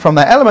contribution from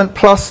that element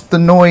plus the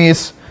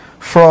noise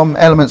from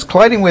elements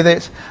colliding with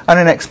it, and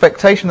an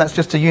expectation that's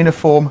just a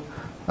uniform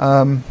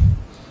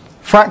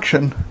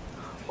fraction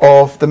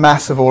of the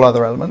mass of all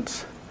other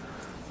elements.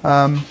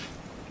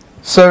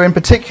 So in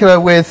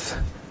particular,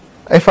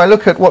 if I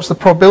look at what's the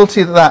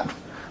probability that that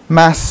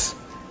mass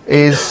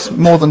is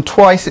more than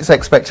twice its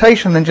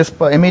expectation, then just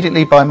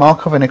immediately by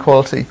Markov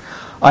inequality,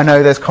 I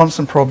know there's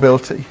constant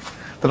probability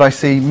that I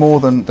see more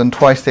than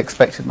twice the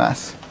expected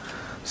mass.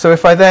 So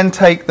if I then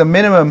take the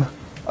minimum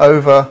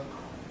over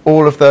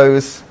all of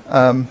those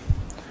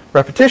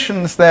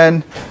repetitions,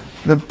 then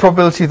the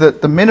probability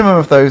that the minimum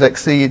of those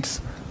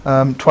exceeds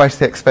twice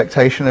the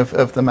expectation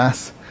of the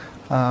mass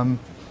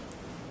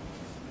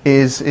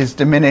is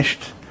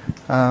diminished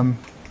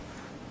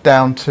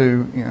down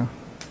to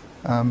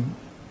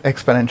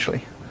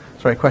exponentially.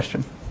 Sorry,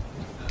 question.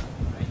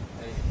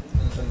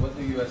 And what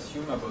do you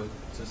assume about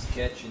the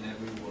sketch in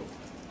every row?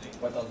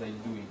 Like, what are they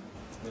doing?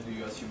 What do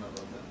you assume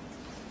about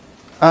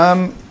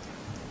that?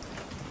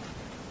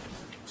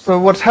 So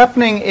what's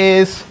happening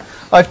is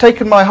I've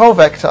taken my whole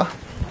vector.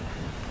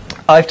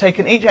 I've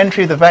taken each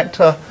entry of the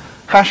vector,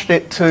 hashed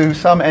it to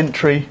some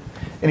entry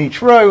in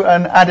each row,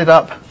 and added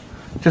up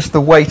just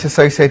the weight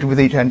associated with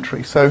each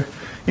entry. So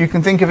you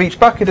can think of each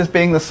bucket as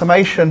being the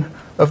summation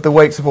of the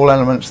weights of all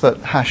elements that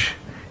hash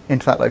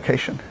into that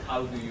location.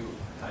 How do you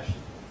hash it?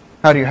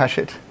 How do you hash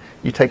it?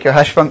 You take your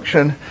hash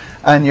function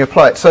and you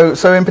apply it.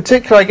 So in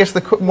particular, I guess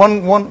the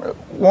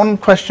one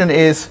question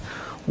is,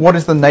 what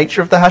is the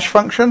nature of the hash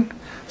function?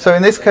 So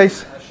in this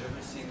case, hash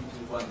everything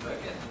to one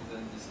bucket, and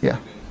then this yeah. is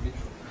going to be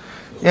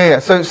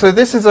true. So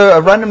this is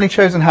a randomly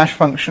chosen hash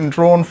function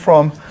drawn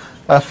from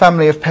a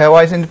family of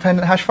pairwise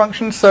independent hash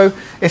functions. So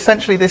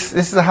essentially, this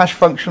is a hash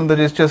function that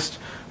is just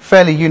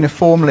fairly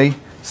uniformly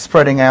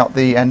spreading out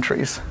the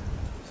entries.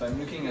 So I'm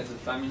looking at the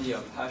family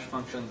of hash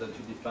functions that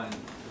you defined.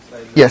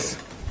 Yes.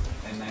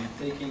 And I'm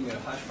taking a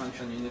hash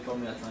function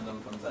uniformly at random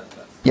from that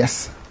class.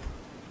 Yes.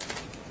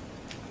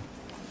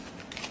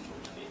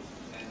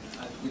 And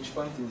at which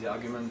point in the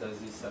argument does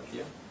this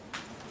appear?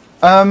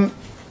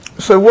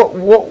 So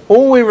what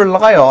all we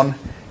rely on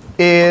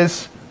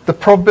is the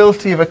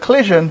probability of a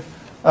collision.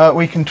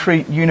 We can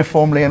treat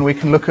uniformly, and we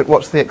can look at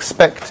what's the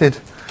expected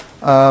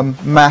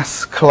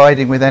mass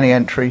colliding with any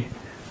entry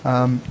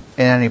in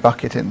any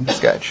bucket in the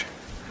sketch.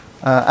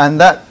 And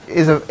that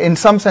is, in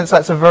some sense,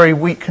 that's a very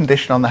weak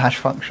condition on the hash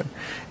function.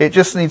 It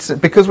just needs to,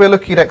 because we're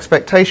looking at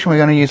expectation, we're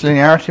going to use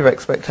linearity of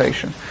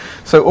expectation.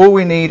 So all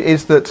we need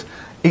is that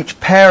each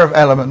pair of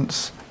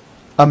elements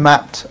are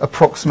mapped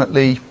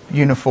approximately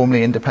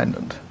uniformly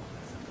independent.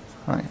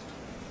 Right.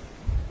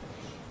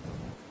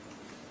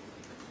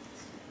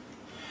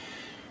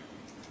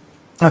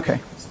 Okay.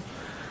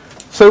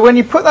 So when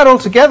you put that all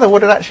together,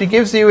 what it actually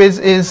gives you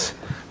is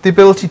the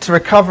ability to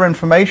recover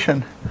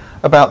information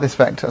about this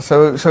vector.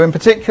 So in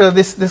particular,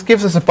 this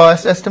gives us a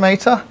biased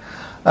estimator.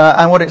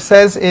 And what it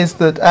says is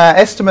that our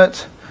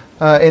estimate,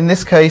 in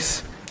this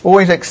case,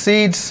 always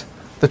exceeds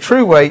the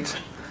true weight.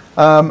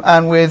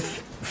 And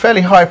with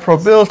fairly high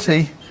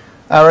probability,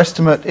 our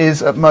estimate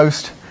is at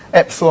most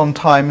epsilon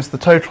times the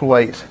total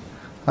weight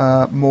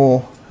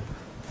more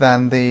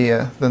than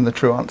the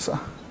true answer.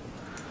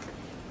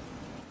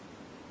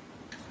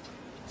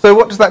 So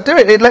what does that do?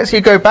 It lets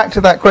you go back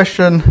to that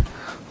question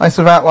I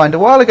sort of outlined a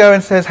while ago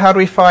and says, how do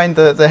we find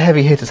the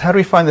heavy hitters? How do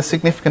we find the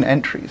significant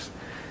entries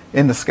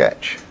in the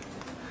sketch?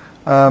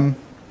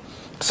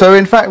 So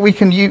in fact, we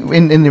can use,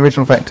 in the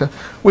original vector,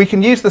 we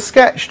can use the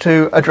sketch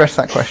to address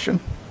that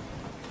question.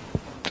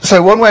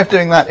 So one way of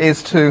doing that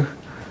is to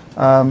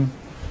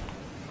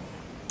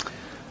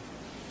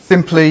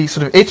simply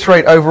sort of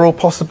iterate over all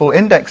possible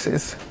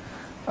indexes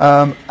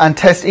and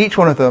test each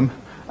one of them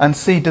and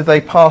see, do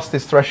they pass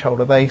this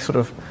threshold? Are they sort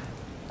of,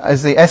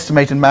 is the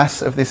estimated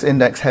mass of this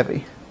index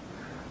heavy?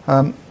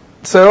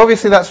 So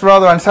obviously that's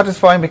rather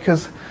unsatisfying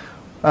because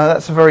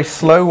that's a very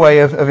slow way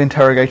of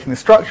interrogating the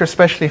structure,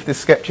 especially if this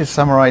sketch is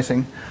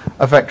summarizing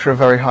a vector of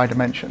very high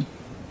dimension.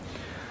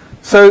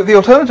 So the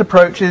alternate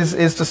approach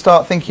is to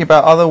start thinking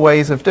about other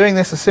ways of doing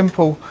this. A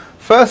simple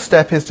first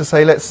step is to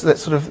say, let's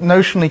sort of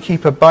notionally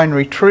keep a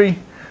binary tree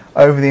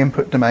over the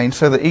input domain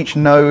so that each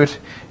node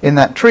in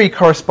that tree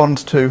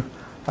corresponds to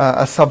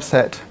a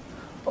subset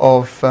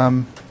of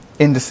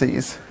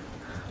indices.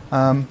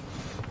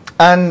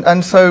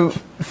 And so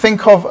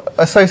think of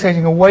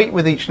associating a weight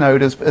with each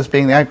node as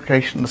being the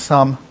aggregation, the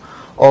sum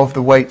of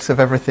the weights of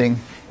everything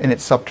in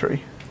its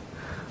subtree.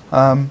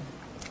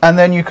 And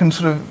then you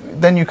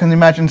can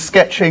imagine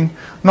sketching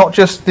not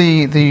just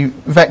the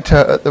vector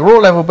at the raw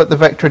level, but the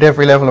vector at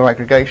every level of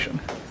aggregation.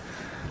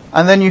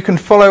 And then you can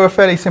follow a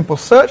fairly simple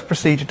search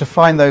procedure to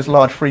find those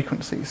large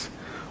frequencies,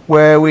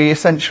 where we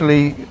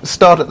essentially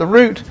start at the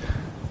root,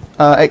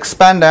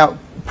 expand out,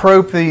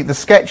 probe the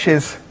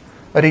sketches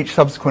at each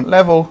subsequent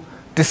level,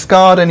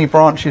 discard any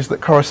branches that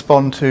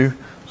correspond to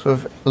sort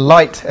of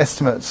light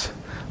estimates,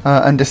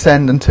 and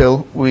descend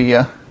until we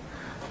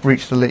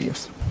reach the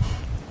leaves.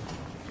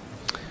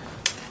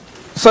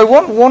 So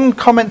one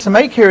comment to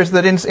make here is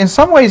that in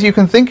some ways you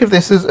can think of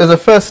this as a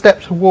first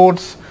step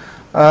towards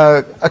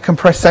a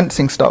compressed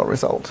sensing style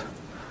result.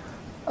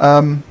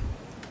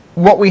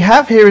 What we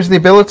have here is the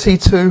ability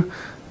to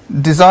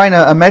design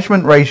a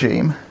measurement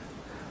regime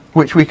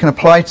which we can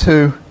apply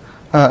to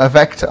a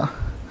vector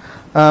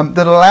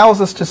that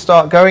allows us to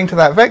start going to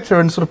that vector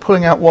and sort of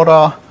pulling out what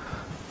are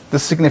the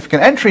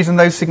significant entries, and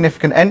those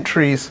significant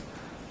entries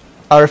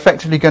are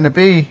effectively going to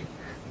be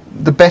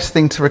the best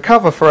thing to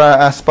recover for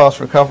our sparse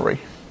recovery.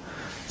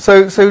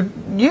 So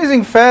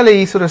using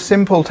fairly sort of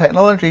simple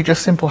technology,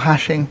 just simple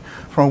hashing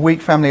from a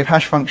weak family of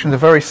hash functions, a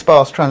very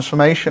sparse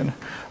transformation,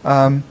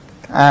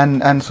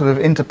 and sort of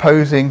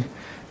interposing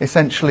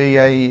essentially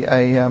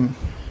a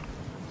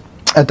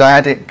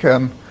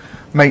dyadic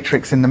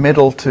matrix in the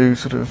middle to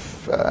sort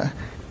of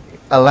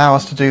allow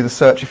us to do the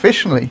search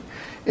efficiently.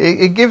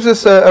 It gives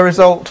us a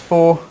result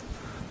for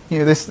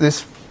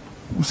this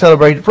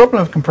celebrated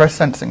problem of compressed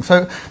sensing.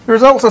 So the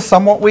results are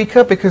somewhat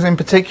weaker because in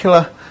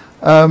particular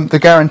the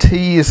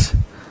guarantees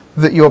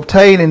that you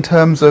obtain in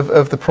terms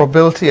of the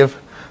probability of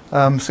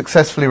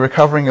successfully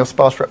recovering your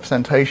sparse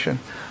representation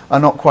are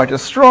not quite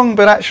as strong,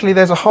 but actually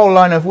there's a whole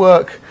line of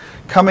work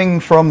coming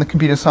from the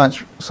computer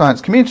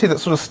science community that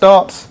sort of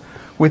starts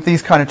with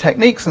these kind of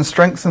techniques and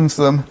strengthens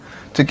them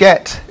to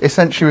get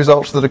essentially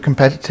results that are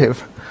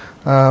competitive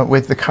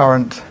with the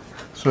current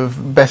sort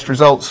of best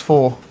results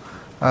for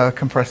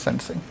compressed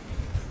sensing.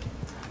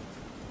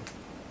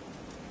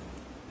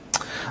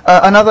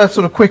 Another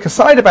sort of quick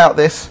aside about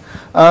this,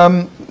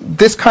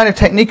 this kind of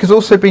technique has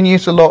also been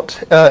used a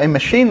lot in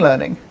machine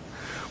learning,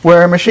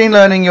 where in machine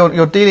learning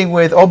you're dealing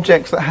with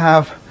objects that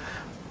have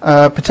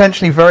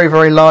potentially very,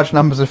 very large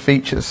numbers of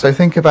features. So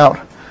think about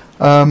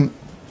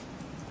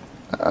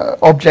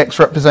objects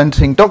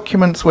representing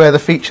documents where the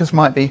features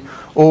might be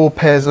all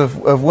pairs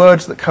of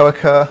words that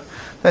co-occur.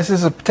 This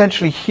is a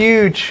potentially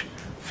huge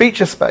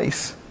feature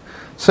space.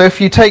 So if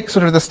you take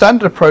sort of the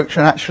standard approach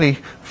and actually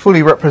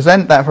fully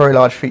represent that very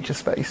large feature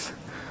space,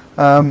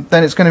 then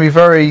it's going to be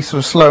very sort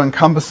of slow and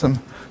cumbersome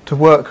to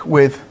work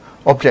with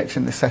objects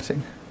in this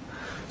setting.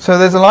 So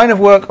there's a line of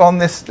work on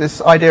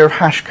this idea of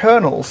hash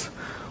kernels,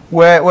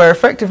 where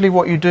effectively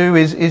what you do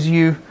is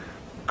you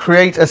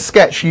create a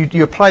sketch,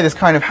 you apply this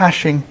kind of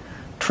hashing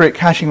trick,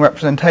 hashing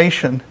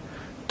representation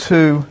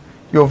to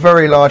your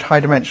very large high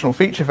dimensional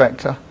feature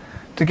vector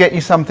to get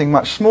you something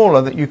much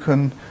smaller that you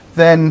can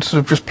then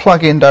sort of just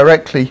plug in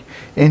directly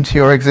into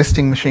your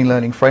existing machine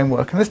learning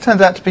framework. And this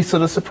turns out to be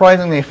sort of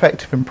surprisingly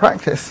effective in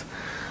practice.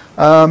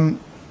 And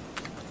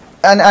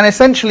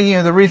essentially,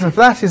 the reason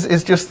for that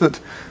is just that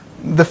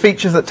the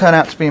features that turn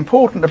out to be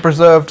important are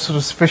preserved sort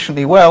of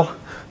sufficiently well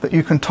that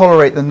you can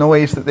tolerate the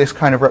noise that this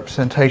kind of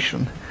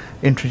representation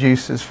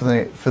introduces for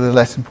the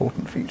less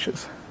important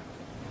features.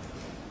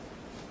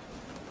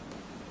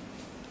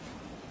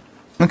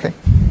 Okay.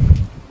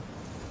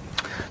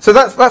 So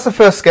that's the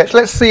first sketch.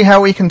 Let's see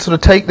how we can sort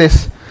of take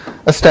this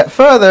a step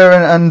further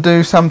and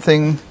do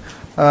something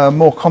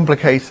more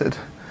complicated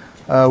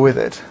with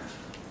it.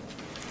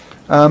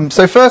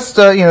 So first,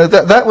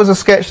 that was a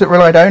sketch that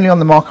relied only on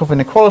the Markov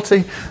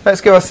inequality.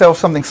 Let's give ourselves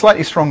something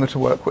slightly stronger to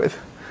work with.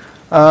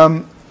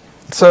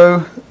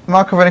 So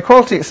Markov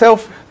inequality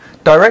itself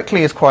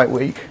directly is quite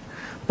weak,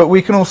 but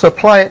we can also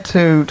apply it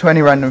to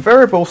any random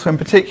variable. So in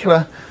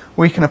particular,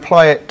 we can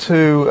apply it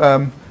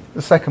to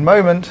the second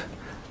moment,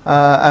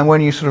 and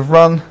when you sort of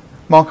run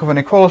Markov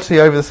inequality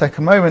over the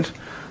second moment,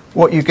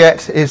 what you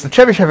get is the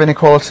Chebyshev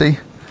inequality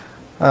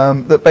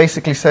that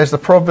basically says the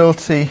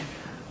probability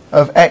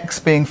of x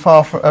being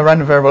far from a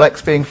random variable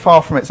x being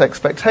far from its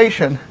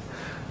expectation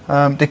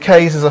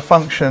decays as a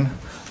function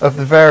of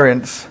the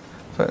variance.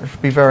 So it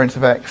should be variance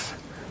of x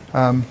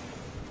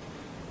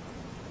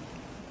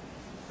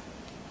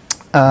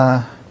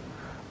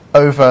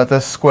over the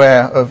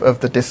square of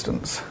the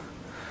distance.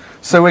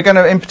 So we're going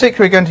to, in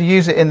particular, we're going to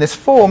use it in this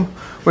form.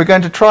 We're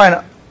going to try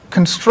and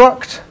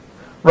construct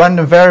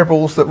random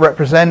variables that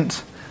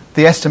represent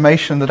the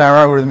estimation that our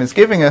algorithm is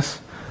giving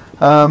us,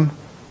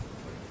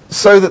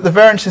 so that the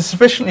variance is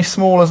sufficiently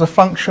small as a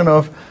function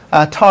of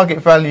our target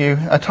value,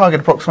 our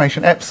target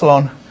approximation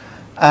epsilon,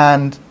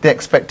 and the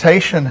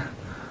expectation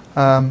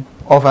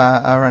of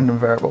our random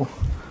variable.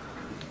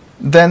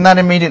 Then that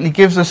immediately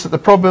gives us that the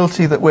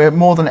probability that we're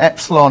more than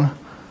epsilon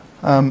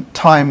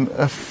time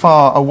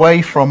far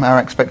away from our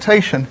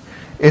expectation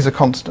is a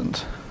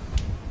constant.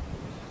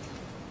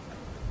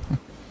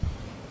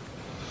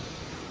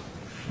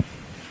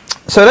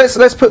 So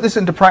let's put this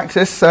into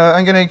practice.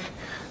 I'm going to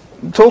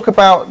talk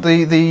about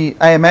the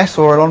AMS,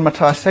 or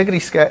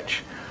Elon-Matthias-Segedi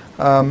sketch,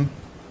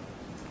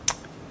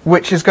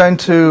 which is going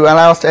to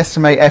allow us to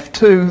estimate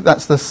F2.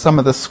 That's the sum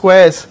of the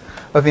squares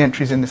of the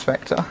entries in this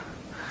vector.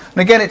 And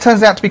again, it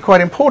turns out to be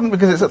quite important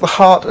because it's at the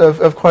heart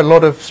of quite a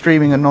lot of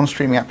streaming and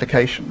non-streaming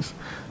applications.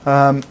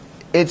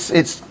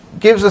 It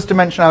gives us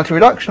dimensionality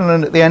reduction,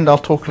 and at the end I'll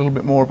talk a little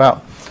bit more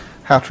about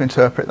how to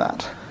interpret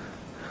that.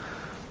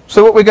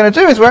 So what we're going to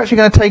do is we're actually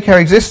going to take our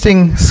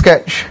existing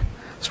sketch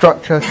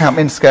structure,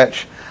 count-min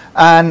sketch,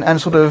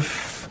 and sort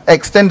of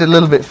extend it a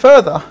little bit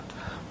further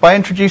by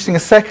introducing a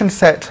second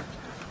set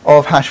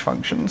of hash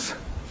functions.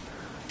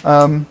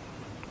 So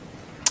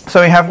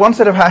we have one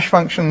set of hash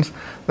functions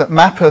that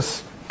map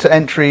us to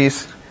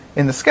entries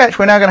in the sketch.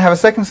 We're now going to have a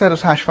second set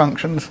of hash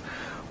functions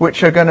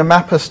which are going to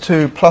map us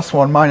to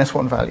 +1,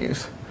 -1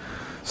 values.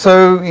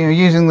 So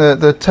using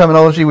the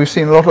terminology we've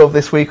seen a lot of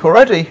this week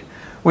already,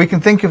 we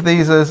can think of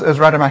these as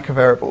Rademacher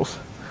variables.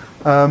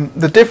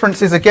 The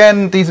difference is,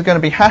 again, these are going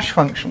to be hash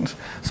functions.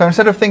 So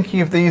instead of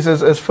thinking of these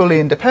as fully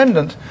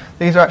independent,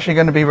 these are actually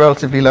going to be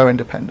relatively low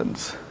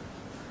independence.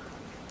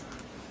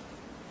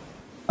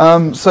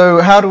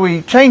 So how do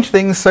we change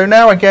things? So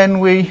now again,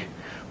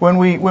 when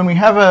we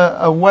have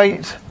a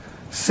weight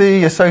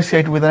C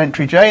associated with an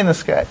entry J in the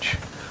sketch,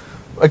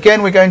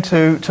 again we're going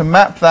to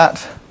map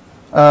that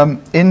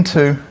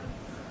into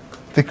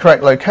the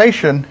correct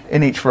location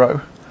in each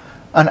row,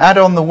 and add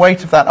on the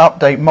weight of that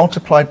update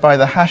multiplied by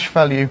the hash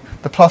value,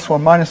 the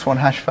 +1, -1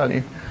 hash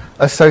value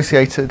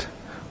associated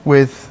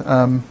with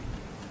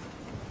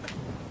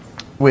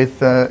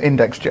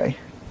index J.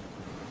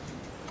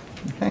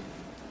 Okay.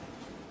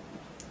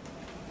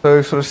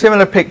 So sort of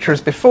similar picture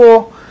as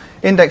before.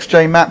 Index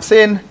J maps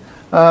in,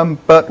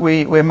 but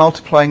we're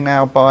multiplying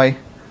now by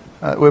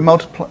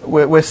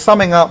we're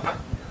summing up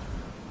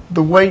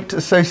the weight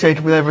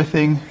associated with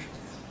everything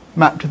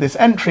mapped to this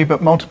entry,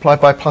 but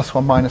multiplied by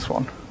 +1,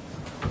 -1.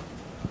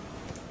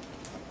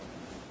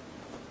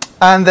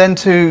 And then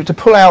to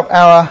pull out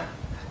our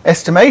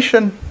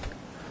estimation,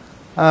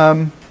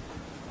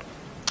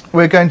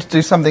 we're going to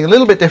do something a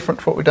little bit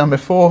different from what we've done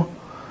before.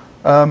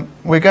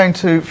 We're going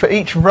to, for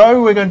each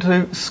row, we're going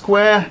to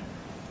square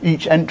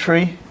each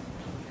entry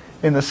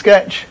in the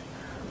sketch,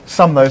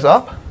 sum those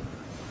up,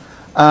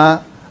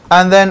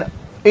 and then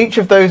each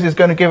of those is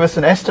going to give us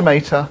an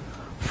estimator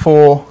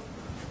for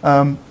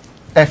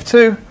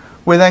F2.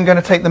 We're then going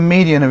to take the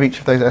median of each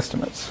of those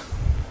estimates.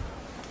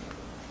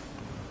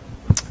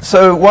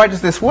 So why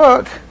does this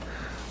work?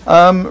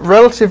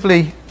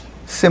 Relatively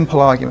simple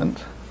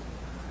argument.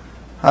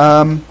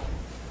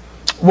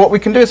 What we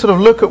can do is sort of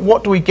look at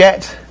what do we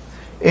get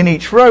in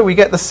each row. We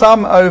get the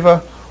sum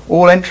over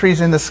all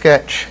entries in the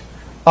sketch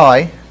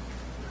I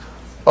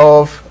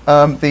of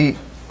the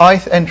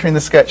ith entry in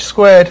the sketch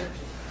squared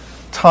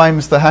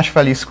times the hash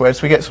value squared.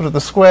 So we get sort of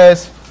the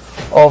squares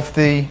of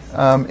the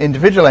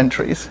individual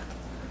entries.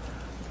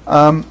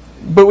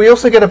 But we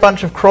also get a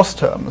bunch of cross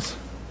terms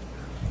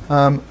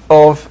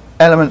of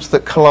elements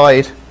that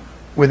collide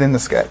within the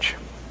sketch.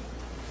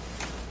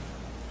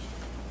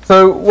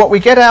 So what we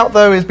get out,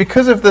 though, is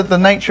because of the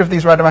nature of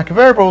these Rademacher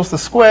variables, the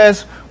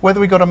squares, whether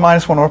we got a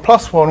 -1 or a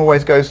 +1,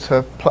 always goes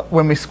to,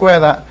 when we square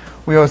that,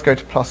 we always go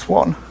to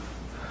 +1.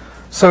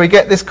 So we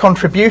get this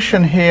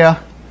contribution here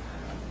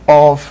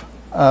of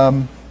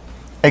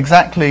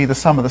exactly the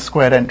sum of the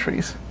squared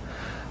entries.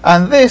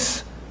 And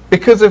this,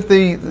 because of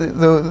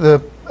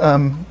the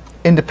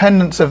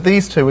independence of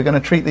these two, we're going to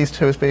treat these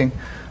two as being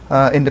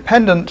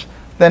independent,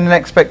 then in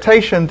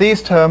expectation,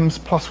 these terms,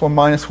 +1,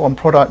 -1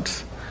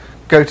 products,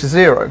 go to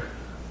 0.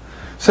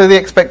 So the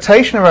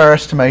expectation of our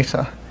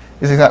estimator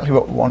is exactly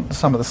what we want, the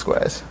sum of the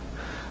squares.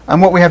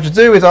 And what we have to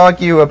do is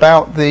argue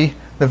about the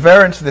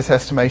variance of this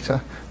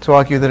estimator to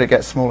argue that it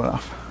gets small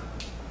enough.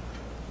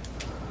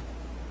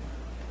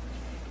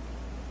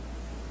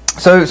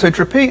 So to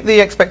repeat,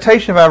 the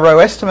expectation of our row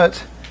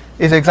estimate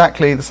is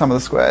exactly the sum of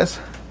the squares.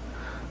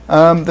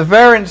 The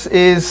variance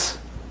is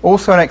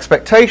also an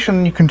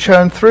expectation. You can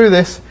churn through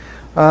this.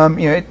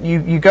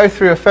 You go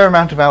through a fair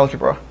amount of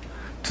algebra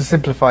to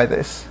simplify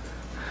this.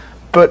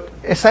 But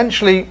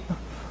essentially,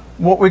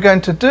 what we're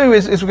going to do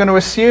is we're going to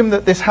assume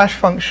that this hash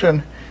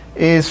function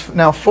is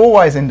now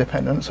 4-wise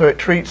independent, so it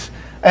treats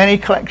any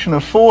collection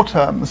of 4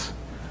 terms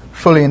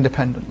fully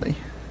independently.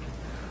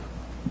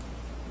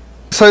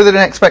 So that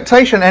in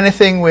expectation,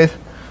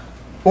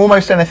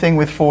 almost anything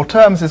with 4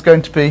 terms is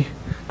going to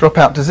drop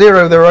out to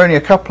 0. There are only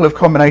a couple of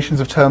combinations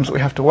of terms that we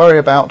have to worry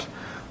about,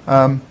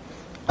 and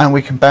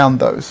we can bound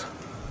those.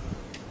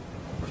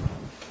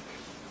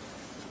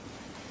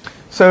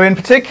 So in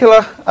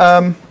particular,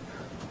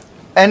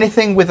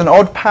 anything with an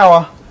odd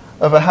power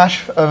of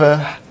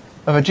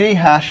a G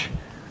hash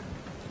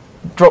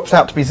drops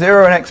out to be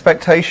 0 in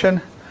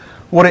expectation.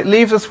 What it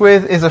leaves us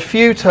with is a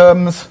few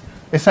terms,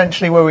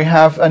 essentially where we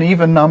have an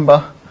even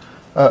number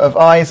of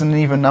i's and an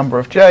even number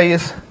of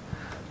j's,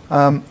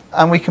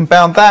 and we can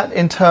bound that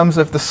in terms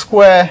of the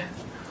square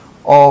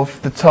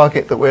of the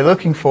target that we're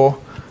looking for,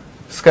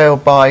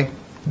 scaled by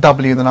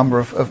w, the number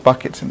of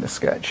buckets in this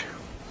sketch.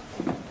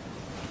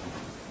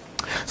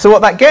 So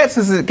what that gets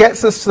is it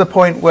gets us to the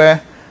point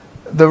where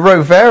the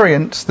row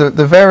variance, the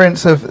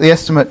variance of the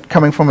estimate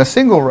coming from a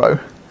single row,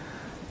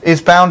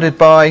 is bounded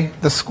by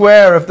the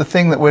square of the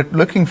thing that we're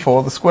looking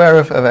for, the square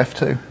of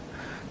f2,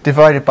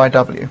 divided by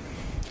w.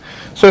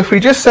 So if we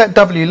just set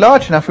w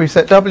large enough, we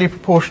set w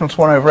proportional to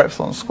 1 over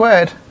epsilon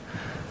squared,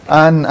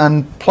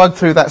 and plug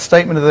through that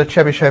statement of the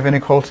Chebyshev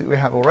inequality that we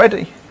have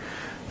already,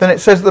 then it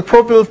says the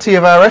probability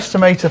of our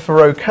estimator for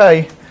row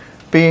k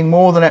being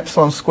more than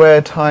epsilon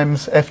squared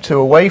times f2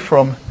 away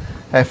from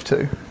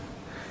f2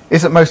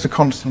 is at most a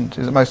constant,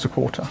 is at most a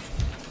quarter.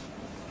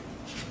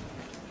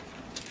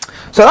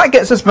 So that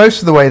gets us most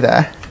of the way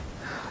there.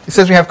 It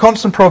says we have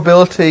constant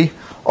probability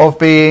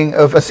of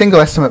a single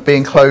estimate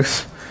being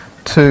close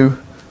to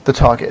the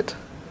target.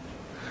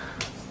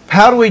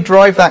 How do we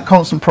drive that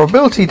constant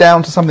probability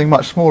down to something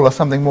much smaller,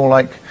 something more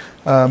like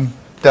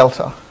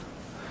delta?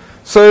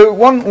 So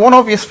one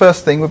obvious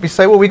first thing would be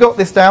say, well, we got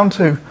this down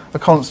to a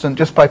constant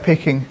just by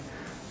picking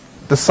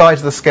the size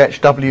of the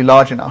sketch w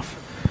large enough.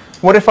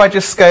 What if I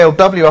just scale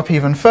w up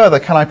even further?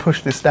 Can I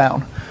push this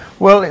down?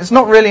 Well, it's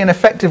not really an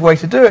effective way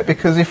to do it,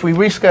 because if we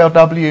rescale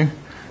w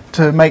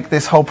to make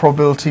this whole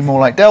probability more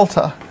like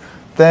delta,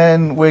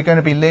 then we're going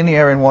to be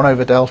linear in 1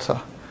 over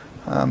delta.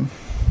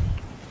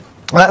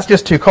 That's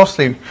just too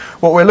costly.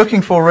 What we're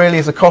looking for really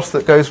is a cost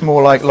that goes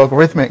more like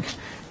logarithmic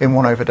in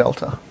 1 over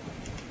delta.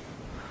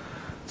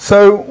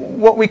 So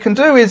what we can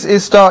do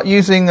is start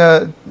using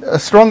a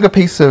stronger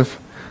piece of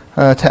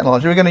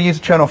technology. We're going to use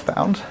a Chernoff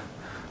bound.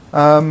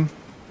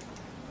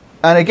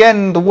 And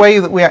again, the way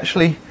that we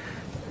actually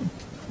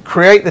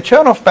create the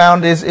Chernoff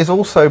bound is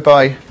also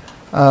by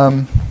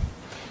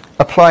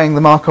applying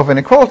the Markov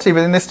inequality,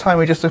 but in this time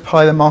we just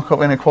apply the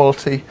Markov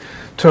inequality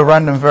to a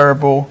random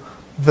variable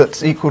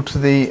that's equal to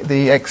the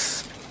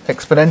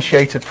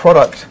exponentiated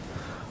product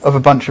of a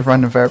bunch of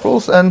random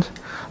variables. And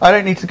I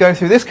don't need to go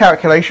through this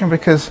calculation,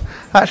 because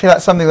actually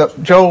that's something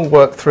that Joel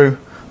worked through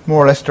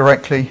more or less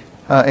directly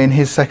in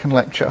his second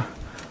lecture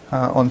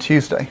on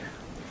Tuesday.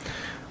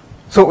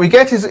 So what we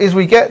get is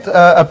we get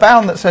a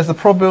bound that says the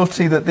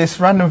probability that this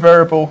random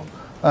variable,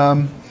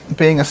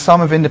 being a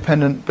sum of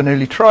independent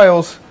Bernoulli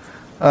trials,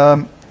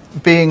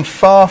 being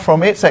far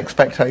from its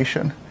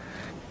expectation,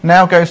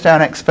 now goes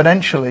down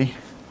exponentially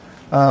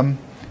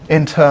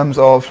in terms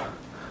of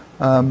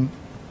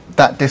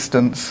that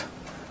distance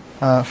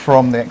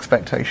from the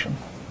expectation.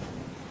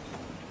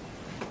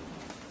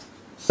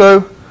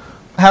 So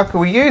how can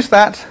we use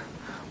that?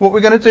 What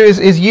we're going to do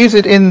is use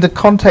it in the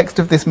context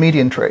of this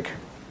median trick.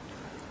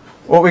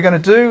 What we're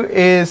going to do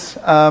is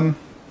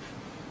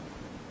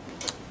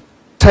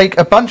take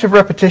a bunch of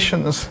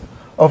repetitions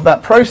of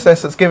that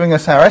process that's giving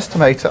us our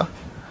estimator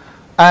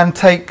and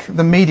take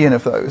the median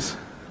of those.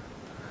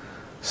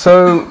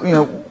 So,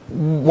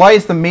 why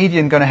is the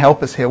median going to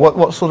help us here?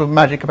 What's sort of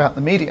magic about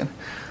the median?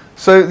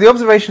 So the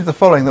observation is the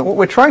following, that what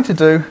we're trying to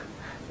do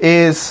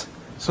is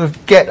sort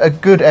of get a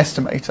good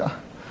estimator.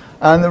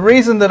 And the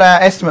reason that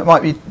our estimate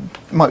might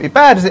be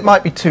bad is it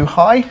might be too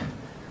high,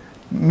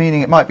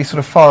 meaning it might be sort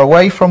of far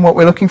away from what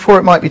we're looking for.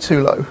 It might be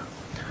too low.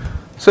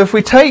 So if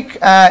we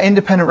take our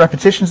independent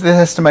repetitions of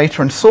this estimator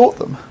and sort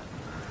them,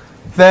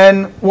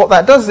 then what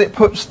that does is it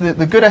puts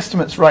the good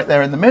estimates right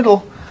there in the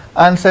middle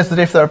and says that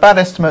if there are bad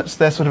estimates,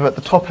 they're sort of at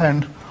the top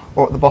end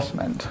or at the bottom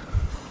end.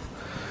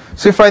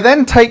 So if I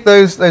then take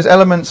those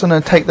elements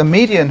and take the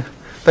median,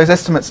 those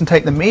estimates, and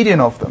take the median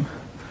of them,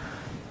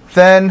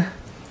 then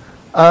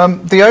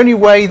the only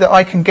way that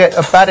I can get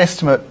a bad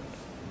estimate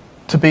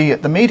to be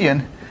at the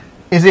median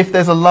is if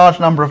there's a large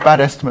number of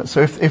bad estimates.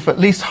 So if at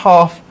least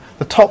half,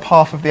 the top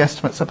half of the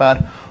estimates are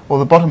bad, or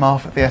the bottom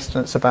half of the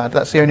estimates are bad,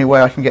 that's the only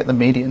way I can get the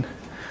median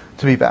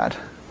to be bad.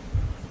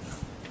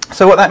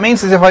 So what that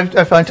means is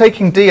if I'm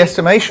taking D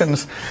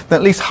estimations, then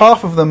at least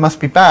half of them must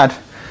be bad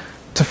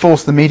to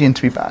force the median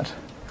to be bad.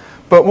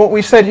 But what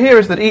we said here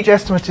is that each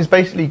estimate is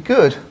basically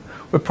good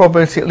with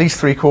probability at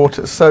least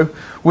 3/4. So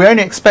we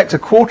only expect a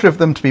quarter of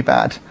them to be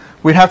bad.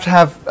 We'd have to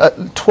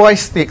have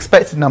twice the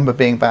expected number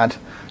being bad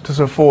to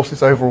sort of force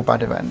this overall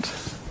bad event.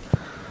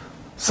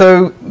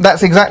 So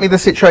that's exactly the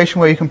situation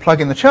where you can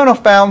plug in the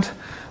Chernoff bound,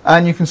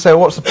 and you can say,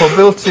 well, what's the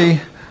probability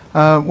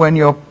when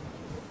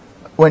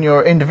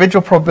your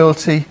individual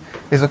probability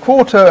is a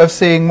quarter of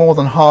seeing more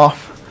than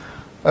half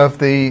of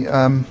the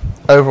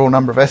overall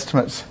number of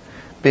estimates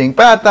being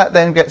bad. That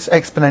then gets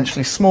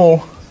exponentially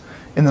small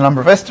in the number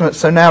of estimates.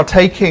 So now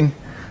taking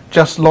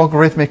just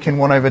logarithmic in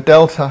 1 over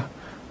delta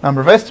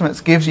number of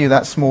estimates gives you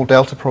that small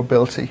delta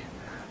probability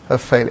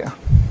of failure.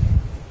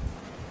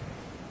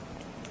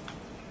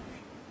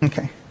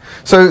 Okay.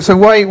 So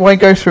why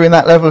go through in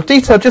that level of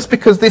detail? Just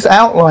because this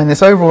outline,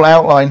 this overall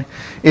outline,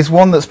 is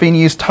one that's been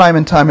used time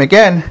and time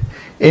again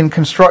in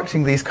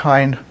constructing these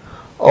kind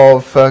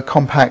of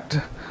compact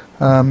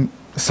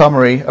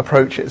summary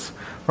approaches.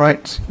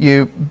 Right?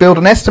 You build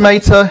an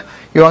estimator.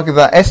 You argue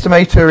that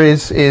estimator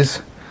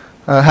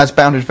has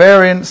bounded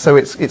variance, so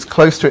it's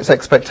close to its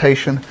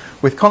expectation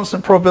with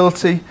constant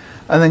probability.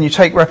 And then you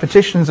take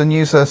repetitions and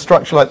use a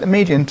structure like the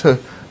median to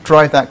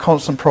drive that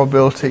constant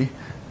probability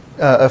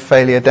of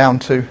failure down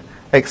to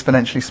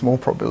exponentially small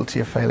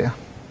probability of failure.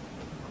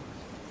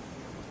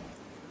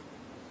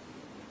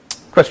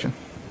 Question?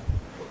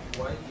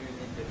 Why do you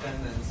need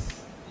dependence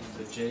in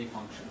the J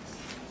functions?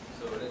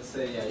 So let's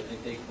say I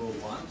take row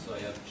 1, so I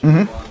have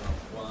J1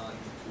 of 1,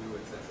 2,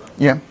 etc.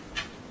 Yeah.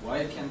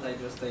 Why can't I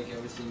just take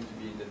everything to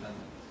be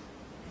independent?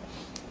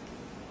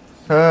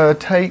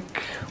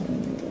 Take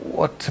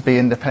what to be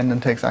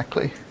independent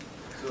exactly?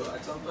 So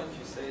at some point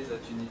you say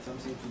that you need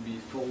something to be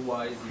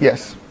full-wise.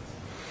 Yes.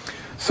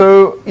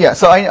 So yeah,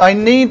 so I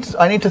need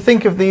to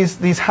think of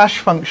these hash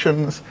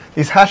functions,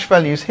 these hash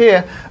values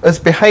here, as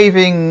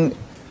behaving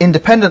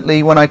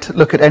independently when I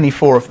look at any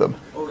 4 of them.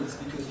 Oh, it's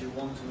because you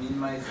want to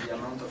minimize the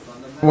amount of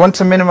randomness? We want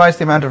to minimize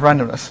the amount of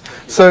randomness.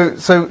 So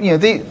you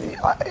know,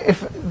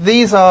 if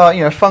these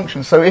are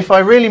functions, so if I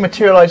really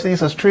materialize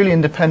these as truly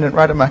independent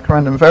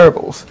random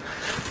variables,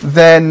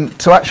 then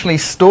to actually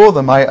store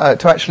them,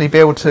 to actually be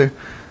able to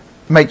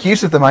make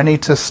use of them, I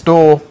need to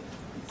store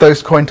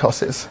those coin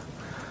tosses.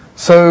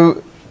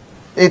 So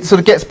it sort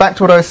of gets back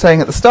to what I was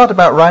saying at the start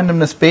about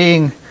randomness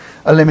being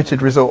a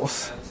limited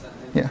resource.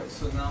 Yeah.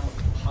 So now,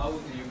 how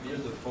do you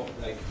build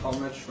how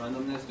much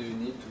randomness do you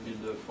need to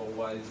build a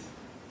four-wise?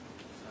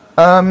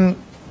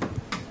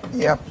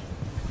 Yeah.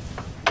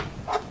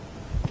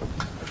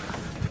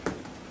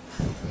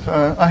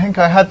 So I think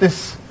I had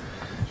this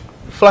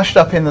flashed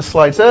up in the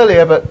slides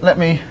earlier, but let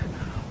me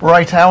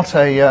write out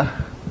a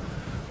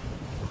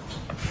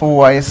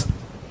four-wise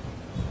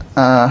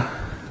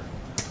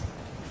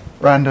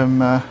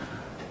random.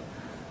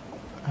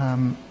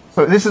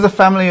 So this is a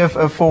family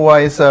of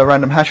four-wise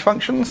random hash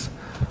functions.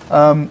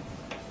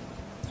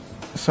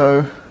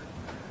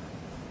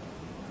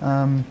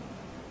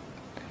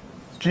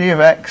 G of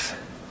x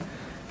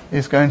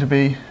is going to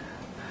be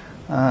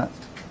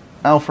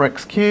alpha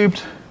x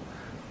cubed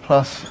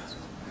plus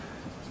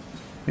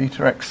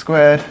beta x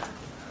squared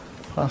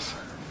plus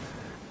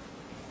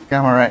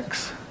gamma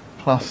x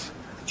plus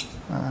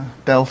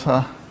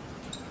delta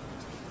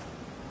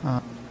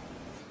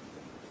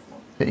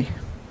p.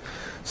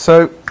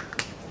 So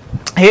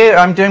here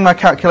I'm doing my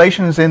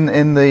calculations in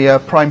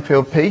the prime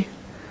field P.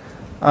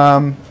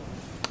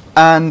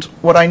 And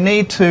what I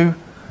need to,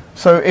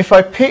 so if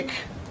I pick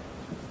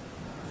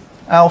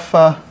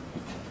alpha,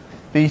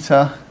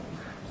 beta,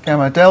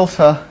 gamma,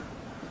 delta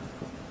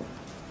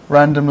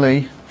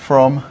randomly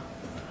from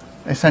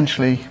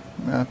essentially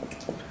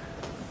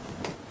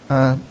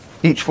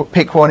each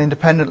pick one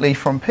independently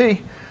from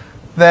P,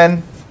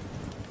 then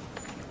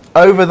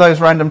over those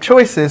random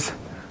choices,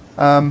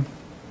 I'm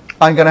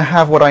going to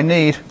have what I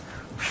need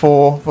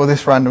for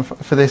this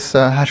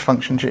hash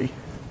function G.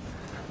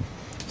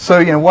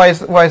 So why is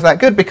that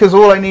good? Because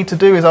all I need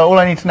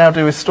to now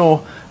do is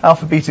store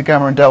alpha, beta,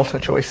 gamma, and delta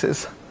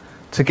choices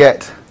to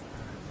get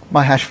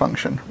my hash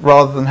function,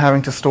 rather than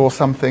having to store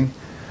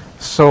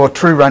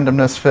true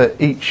randomness for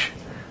each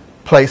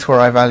place where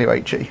I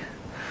evaluate G.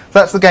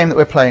 That's the game that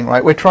we're playing,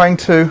 right? We're trying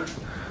to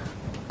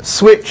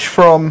switch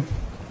from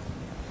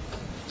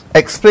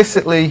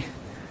explicitly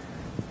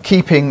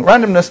keeping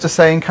randomness to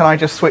saying, can I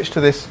just switch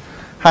to this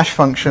hash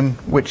function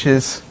which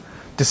is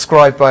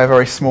described by a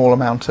very small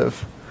amount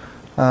of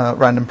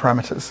random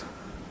parameters.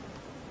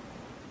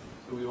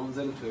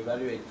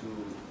 evaluate to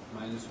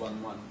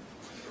 -1, 1.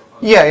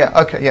 Yeah,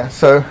 yeah, okay, yeah,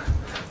 so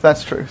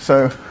that's true.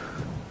 So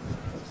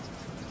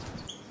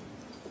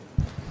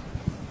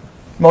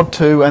mod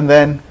 2, and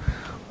then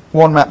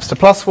 1 maps to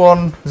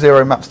 +1,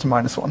 0 maps to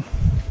 -1.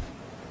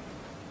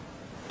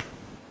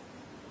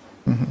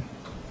 Mm-hmm.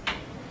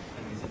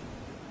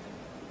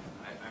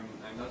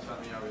 I'm not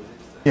familiar with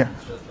it. Yeah.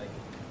 It's just like,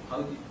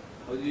 how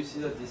do you see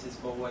that this is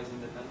four-wise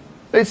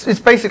independent? It's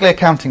basically a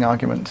counting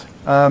argument.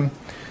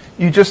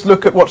 You just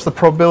look at what's the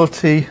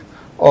probability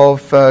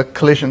of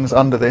collisions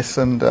under this,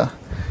 and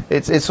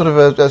it's sort of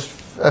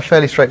a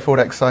fairly straightforward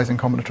exercise in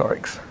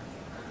combinatorics.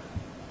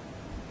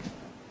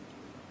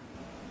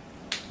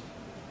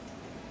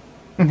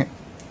 Okay.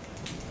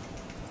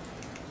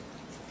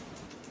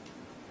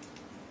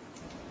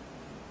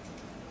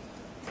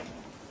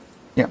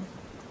 Yeah.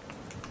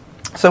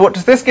 So what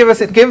does this give us?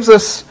 It gives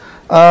us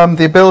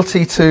the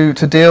ability to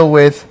deal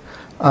with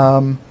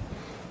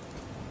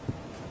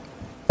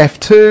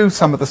F2,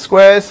 sum of the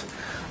squares.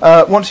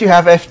 Once you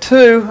have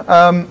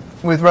F2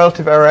 with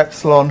relative error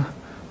epsilon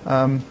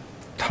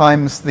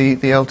times the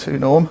L2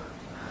 norm,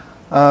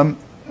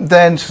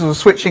 then sort of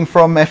switching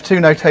from F2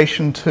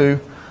 notation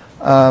to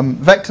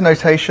vector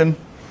notation,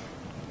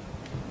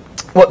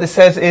 what this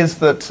says is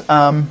that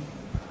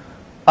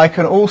I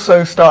can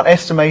also start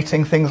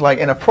estimating things like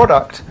inner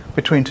product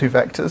between two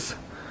vectors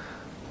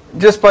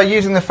just by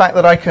using the fact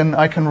that I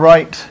can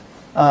write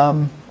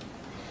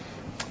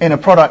inner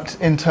product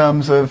in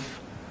terms of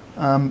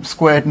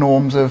squared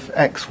norms of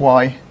x,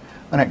 y,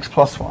 and x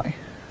plus y.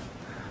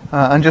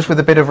 And just with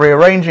a bit of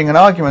rearranging an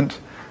argument,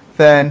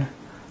 then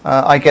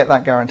I get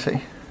that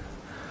guarantee.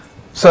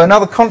 So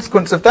another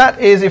consequence of that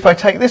is if I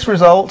take this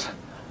result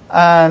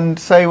and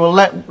say, well,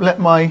 let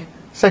my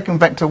second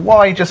vector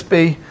y just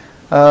be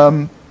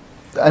an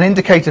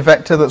indicator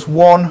vector that's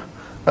 1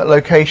 at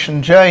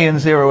location j and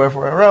 0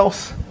 everywhere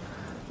else,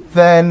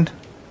 then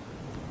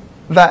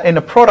that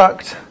inner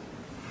product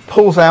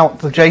pulls out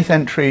the jth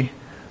entry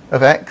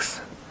of x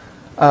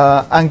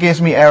and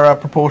gives me error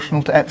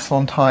proportional to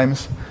epsilon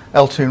times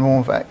L2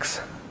 norm of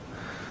x.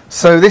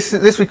 So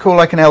this we call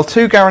like an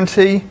L2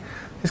 guarantee.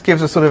 This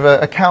gives us sort of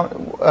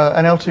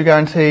an L2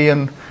 guarantee,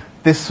 and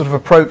this sort of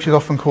approach is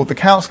often called the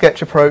count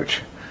sketch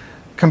approach,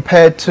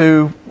 compared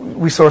to,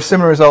 we saw a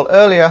similar result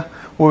earlier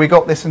where we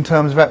got this in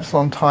terms of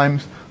epsilon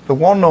times the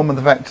 1 norm of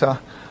the vector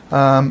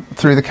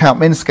through the count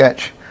min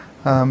sketch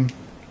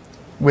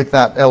with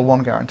that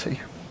L1 guarantee.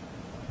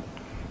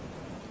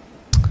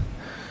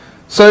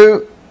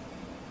 So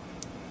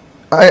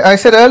I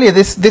said earlier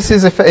this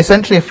is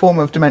essentially a form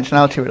of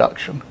dimensionality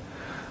reduction.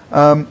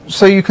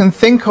 So you can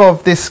think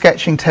of this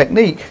sketching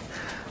technique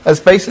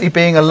as basically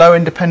being a low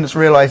independence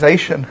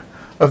realization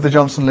of the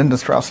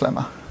Johnson-Lindenstrauss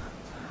lemma.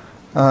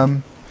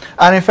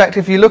 And in fact,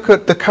 if you look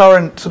at the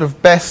current sort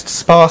of best,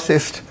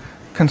 sparsest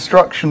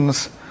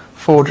constructions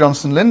for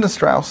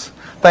Johnson-Lindenstrauss,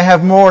 they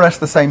have more or less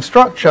the same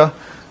structure.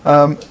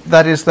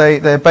 That is,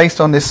 they're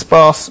based on this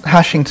sparse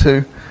hashing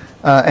to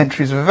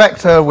entries of a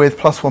vector with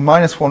 +1,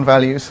 -1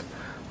 values.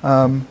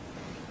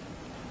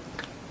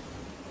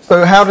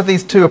 So how do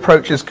these two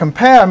approaches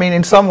compare? I mean,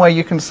 in some way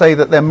you can say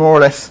that they're more or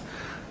less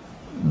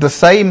the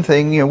same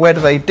thing. You know, where do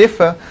they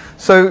differ?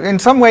 So in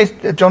some ways,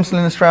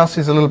 Johnson-Lindenstrauss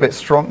is a little bit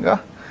stronger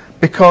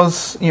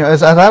because, you know,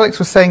 as Alex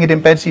was saying, it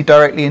embeds you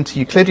directly into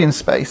Euclidean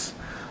space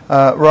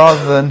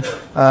rather than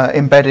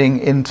embedding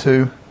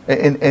into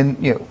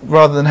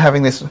rather than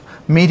having this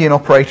median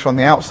operator on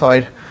the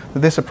outside that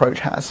this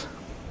approach has.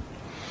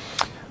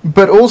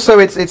 But also,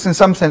 it's in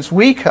some sense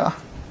weaker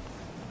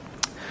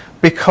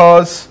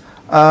because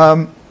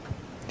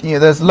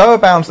there's lower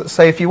bounds that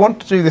say if you want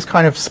to do this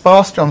kind of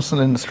sparse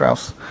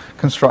Johnson-Lindenstrauss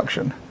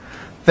construction,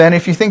 then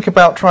if you think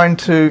about trying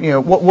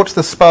to, what's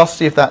the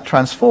sparsity of that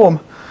transform?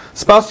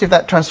 Sparsity of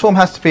that transform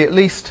has to be at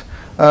least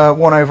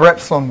 1 over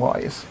epsilon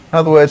y's. In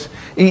other words,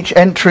 each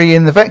entry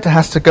in the vector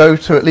has to go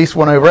to at least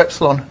 1 over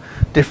epsilon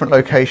different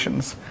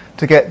locations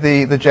to get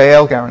the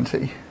JL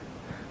guarantee.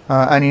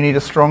 And you need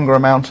a stronger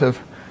amount of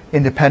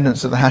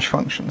independence of the hash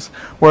functions.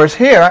 Whereas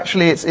here,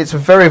 actually, it's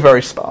very,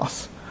 very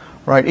sparse.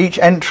 Right? Each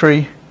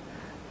entry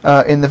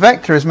in the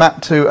vector is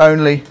mapped to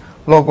only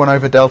log 1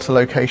 over delta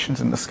locations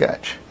in the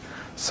sketch.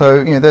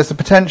 So there's the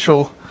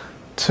potential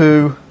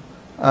to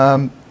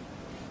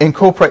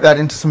incorporate that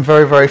into some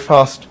very, very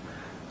fast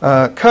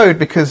code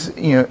because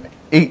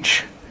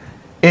each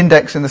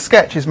index in the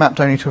sketch is mapped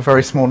only to a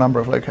very small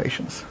number of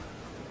locations.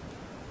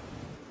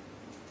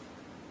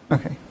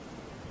 Okay.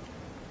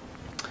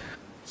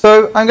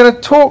 So I'm going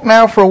to talk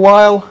now for a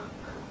while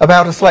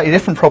about a slightly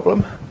different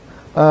problem,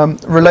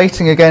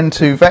 relating again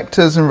to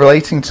vectors and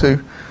relating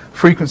to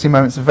frequency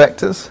moments of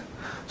vectors.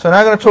 So now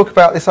I'm going to talk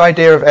about this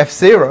idea of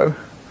F0.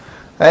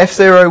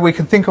 F0 we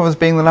can think of as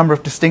being the number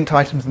of distinct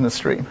items in the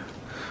stream,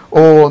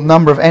 or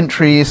number of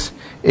entries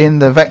in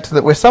the vector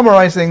that we're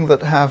summarizing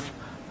that have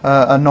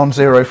a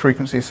non-zero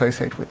frequency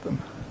associated with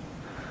them.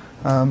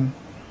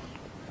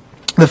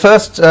 The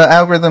first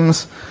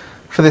algorithms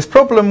for this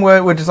problem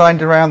were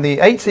designed around the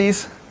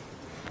 80s,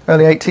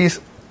 early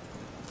 80s,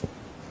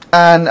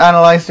 and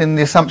analyzed in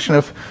the assumption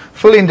of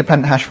fully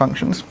independent hash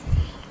functions.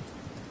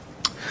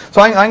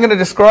 So I'm going to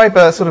describe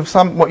sort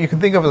of what you can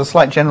think of as a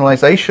slight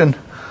generalization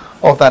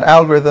of that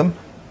algorithm,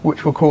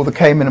 which we'll call the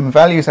k-minimum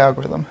values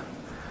algorithm,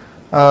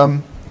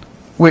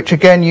 which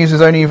again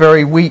uses only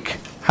very weak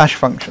hash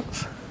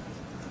functions. So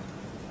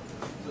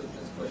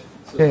that's a question.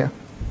 So Yeah.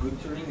 good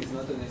Turing is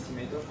not an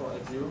estimator for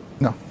x0?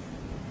 No.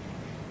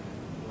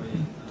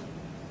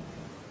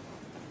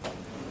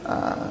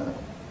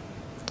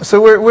 So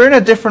we're in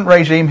a different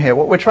regime here.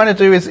 What we're trying to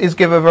do is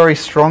give a very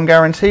strong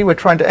guarantee. We're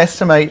trying to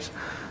estimate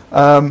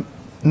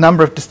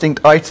number of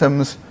distinct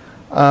items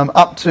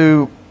up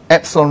to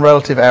epsilon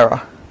relative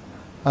error.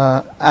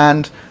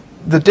 And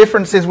the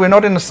difference is we're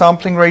not in a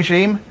sampling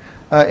regime.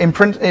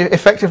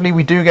 Effectively,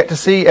 we do get to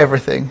see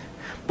everything,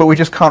 but we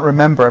just can't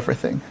remember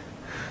everything.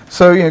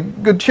 So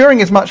good Turing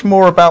is much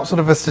more about sort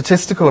of a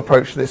statistical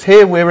approach to this.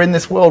 Here we're in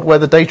this world where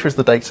the data is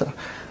the data.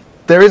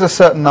 There is a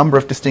certain number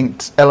of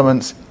distinct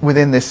elements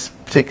within this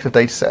particular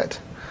data set.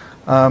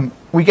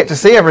 We get to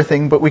see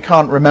everything, but we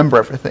can't remember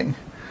everything.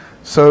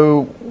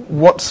 So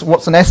what's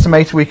an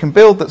estimator we can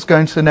build that's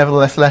going to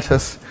nevertheless let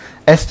us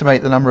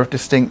estimate the number of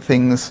distinct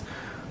things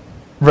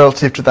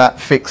relative to that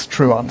fixed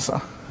true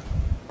answer?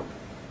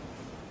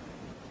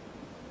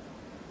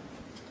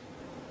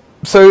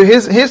 So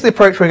here's the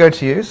approach we're going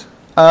to use.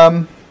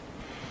 Again,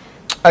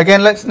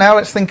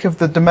 let's think of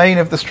the domain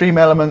of the stream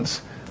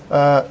elements,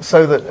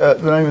 so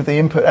that the name of the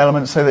input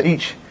elements, so that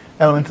each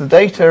element of the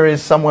data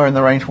is somewhere in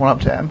the range 1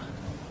 up to m.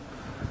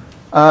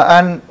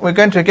 And we're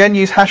going to again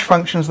use hash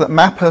functions that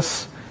map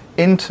us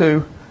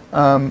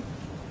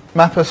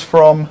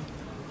from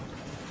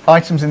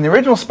items in the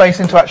original space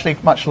into actually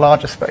much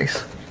larger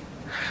space.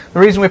 The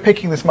reason we're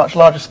picking this much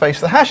larger space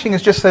for the hashing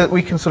is just so that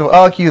we can sort of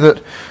argue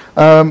that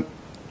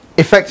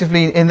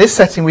effectively in this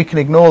setting we can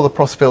ignore the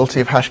possibility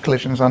of hash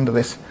collisions under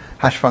this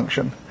hash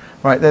function.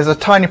 Right, there's a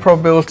tiny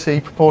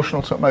probability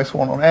proportional to at most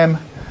 1 on m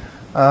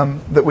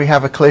that we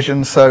have a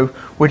collision, so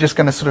we're just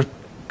going to sort of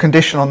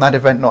condition on that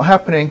event not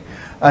happening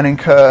and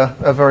incur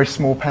a very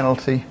small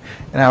penalty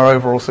in our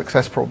overall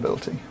success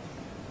probability.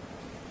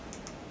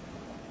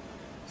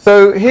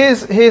 So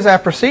here's our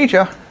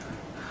procedure.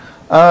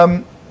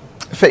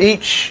 For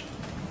each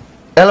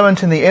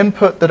element in the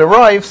input that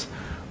arrives,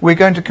 we're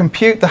going to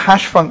compute the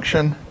hash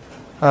function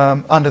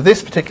under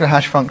this particular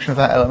hash function of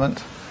that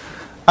element.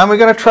 And we're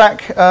going to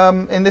track,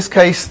 in this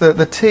case,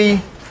 the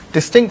t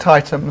distinct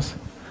items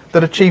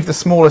that achieve the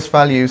smallest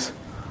values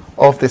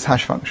of this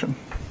hash function.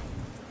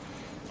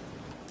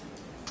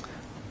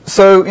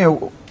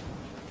 So,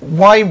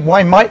 why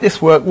might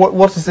this work?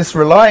 What is this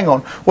relying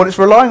on? What it's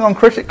relying on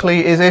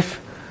critically is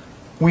if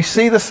we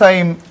see the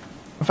same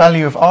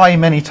value of I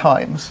many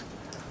times,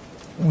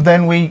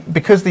 then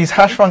because these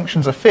hash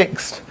functions are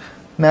fixed,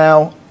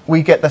 now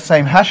we get the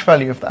same hash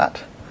value of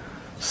that.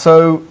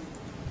 So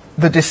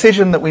the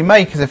decision that we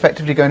make is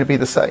effectively going to be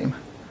the same.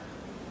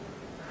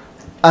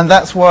 And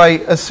that's why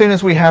as soon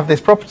as we have this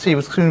property,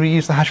 as soon as we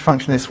use the hash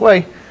function this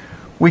way,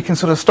 we can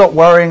sort of stop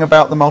worrying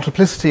about the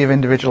multiplicity of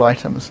individual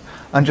items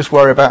and just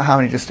worry about how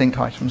many distinct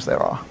items there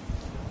are.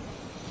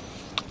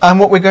 And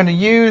what we're going to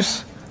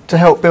use to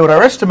help build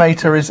our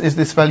estimator is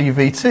this value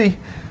vt,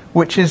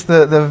 which is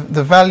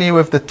the value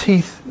of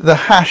the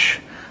hash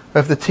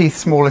of the tth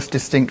smallest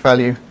distinct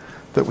value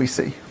that we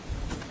see.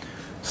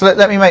 So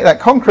let me make that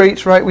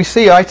concrete, right? We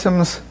see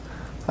items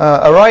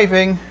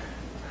arriving,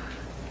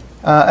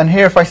 and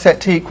here if I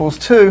set t equals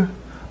 2,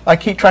 I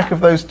keep track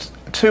of those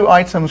 2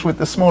 items with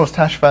the smallest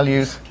hash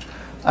values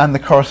and the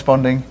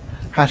corresponding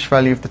hash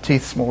value of the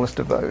tth smallest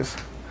of those.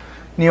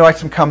 New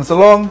item comes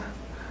along,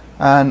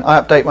 and I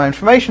update my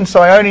information,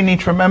 so I only need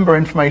to remember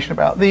information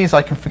about these.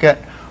 I can forget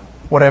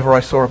whatever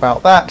I saw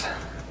about that.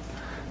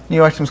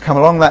 New items come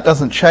along, that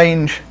doesn't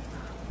change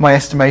my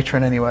estimator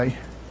in any way.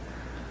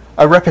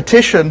 A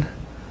repetition,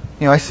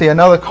 I see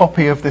another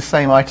copy of this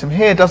same item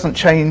here, doesn't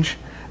change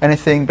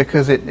anything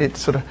because it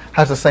sort of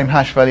has the same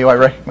hash value. I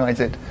recognize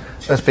it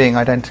as being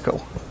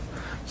identical.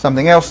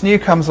 Something else new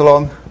comes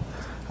along,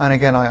 and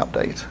again I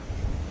update.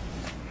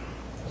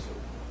 So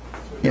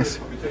Yes?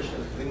 computation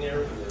is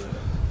linear in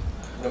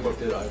the number of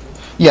data items?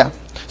 Yeah.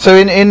 So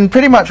in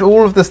pretty much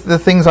all of the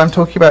things I'm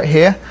talking about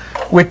here,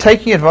 we're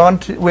taking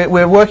advantage,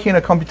 we're working in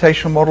a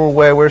computational model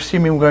where we're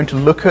assuming we're going to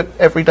look at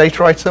every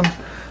data item,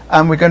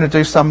 and we're going to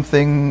do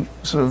something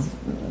sort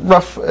of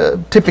rough,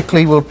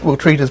 typically we'll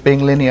treat as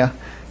being linear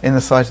in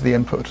the size of the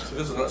input. So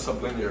this is not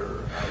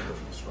sublinear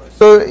algorithms, right?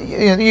 So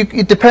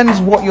it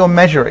depends what you're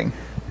measuring.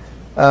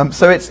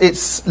 So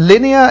it's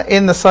linear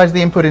in the size of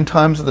the input in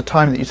terms of the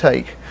time that you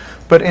take,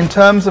 but in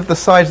terms of the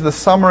size of the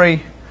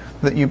summary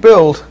that you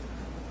build,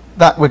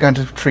 that we're going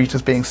to treat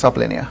as being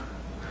sublinear.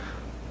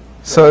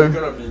 So you're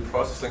going to be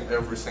processing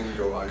every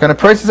single item. Going to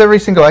process every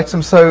single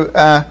item,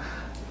 so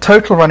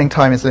total running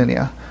time is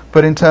linear,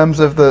 but in terms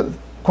of the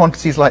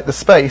quantities like the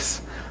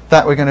space,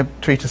 that we're going to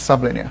treat as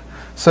sublinear.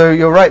 So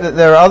you're right that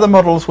there are other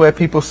models where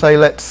people say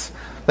let's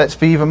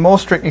be even more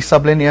strictly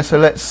sublinear, so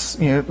let's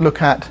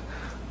look at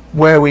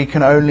where we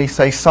can only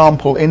say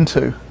sample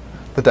into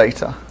the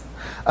data.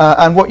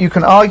 And what you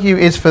can argue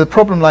is for a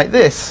problem like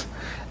this,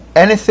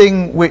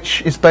 anything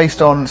which is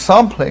based on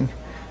sampling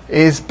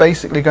is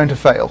basically going to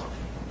fail.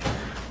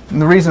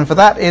 And the reason for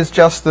that is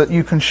just that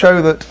you can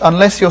show that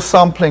unless you're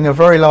sampling a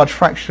very large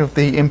fraction of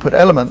the input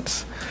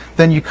elements,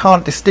 then you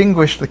can't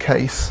distinguish the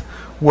case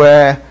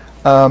where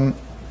the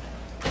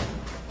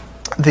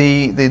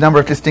number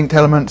of distinct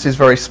elements is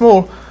very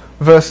small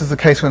versus the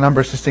case where the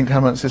number of distinct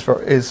elements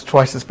is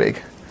twice as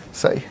big,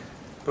 say.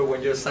 But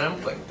when you're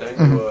sampling, then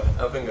you're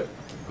having a,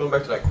 going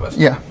back to that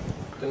question, Yeah.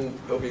 then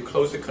there'll be a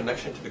closer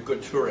connection to the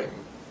good Turing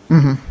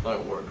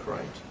line work,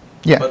 right?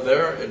 Yeah. But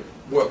there it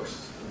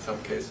works in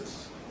some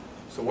cases.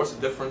 So what's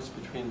the difference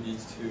between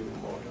these two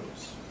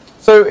models?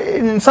 So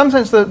in some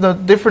sense, the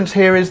difference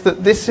here is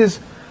that this is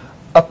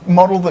a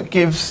model that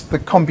gives the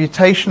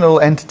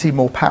computational entity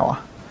more power.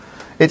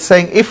 It's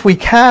saying if we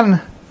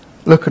can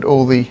look at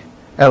all the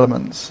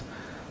elements,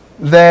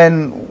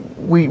 then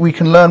we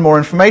can learn more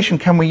information.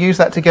 Can we use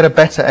that to get a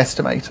better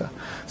estimator?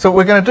 So what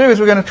we're going to do is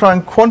we're going to try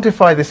and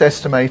quantify this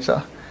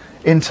estimator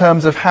in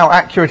terms of how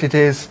accurate it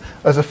is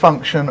as a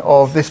function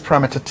of this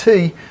parameter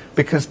t,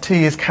 because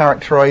t is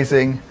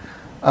characterizing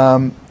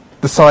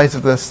the size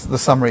of the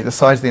summary, the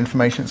size of the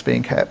information that's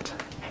being kept.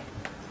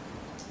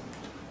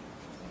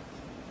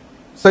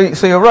 So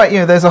you're right,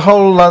 there's a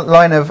whole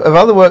line of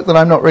other work that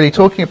I'm not really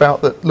talking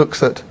about that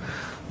looks at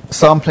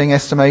sampling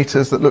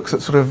estimators, that looks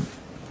at sort of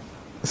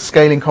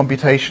scaling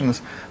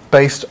computations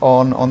based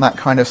on that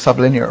kind of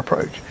sublinear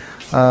approach.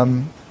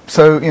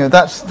 So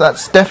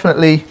that's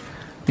definitely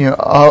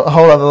a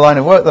whole other line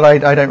of work that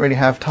I don't really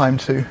have time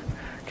to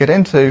get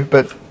into,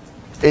 but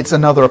it's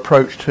another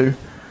approach to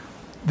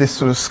this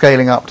sort of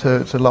scaling up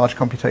to large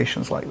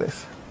computations like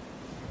this.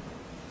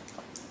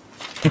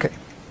 Okay.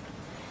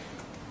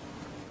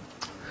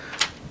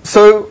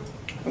 So,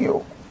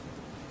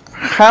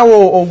 how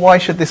or why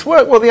should this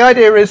work? Well, the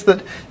idea is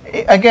that,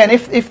 again,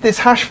 if this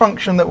hash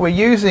function that we're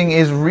using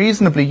is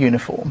reasonably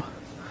uniform,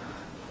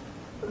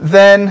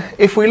 then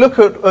if we look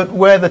at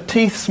where the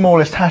tth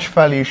smallest hash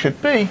value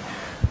should be,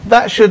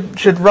 that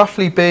should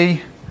roughly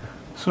be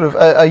sort of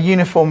a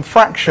uniform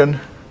fraction,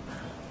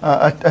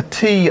 a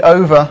t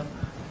over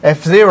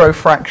f0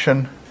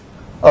 fraction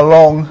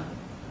along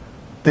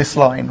this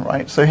line,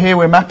 right? So here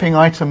we're mapping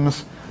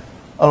items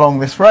along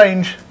this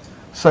range.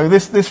 So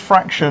this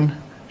fraction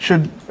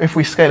should, if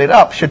we scale it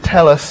up, should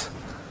tell us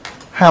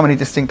how many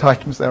distinct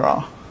items there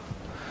are.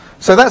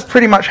 So that's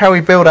pretty much how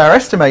we build our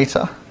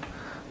estimator.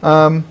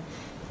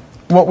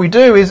 What we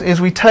do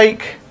is we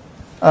take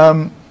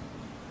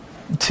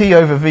t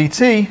over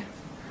vt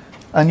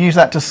and use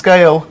that to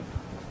scale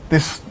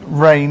this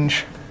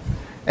range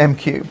m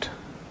cubed.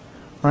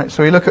 Right,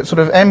 so we look at sort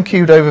of m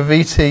cubed over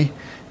vt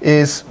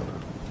is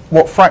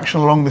what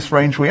fraction along this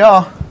range we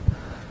are,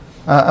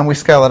 and we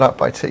scale that up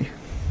by t.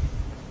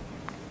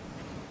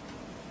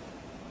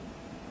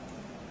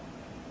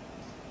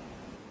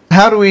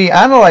 How do we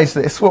analyze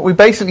this? What we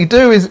basically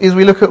do is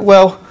we look at,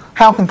 well,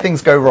 how can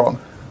things go wrong?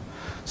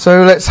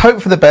 So let's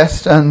hope for the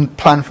best and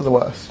plan for the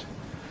worst.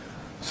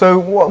 So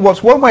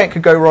what's one way it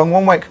could go wrong?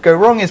 One way it could go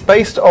wrong is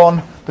based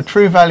on the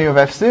true value of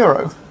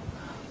f0.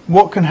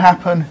 What can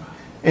happen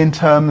in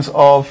terms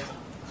of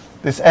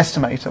this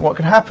estimator? What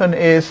can happen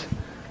is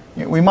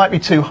we might be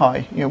too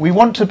high. We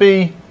want to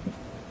be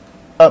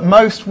at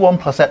most 1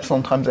 plus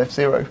epsilon times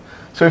f0.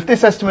 So if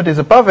this estimate is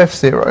above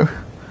f0,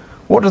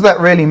 what does that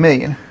really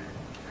mean?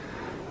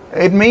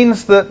 It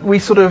means that we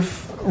sort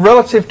of,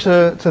 relative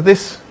to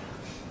this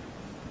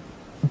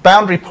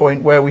boundary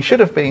point where we should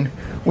have been,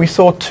 we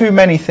saw too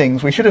many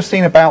things. We should have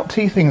seen about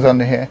t things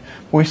under here,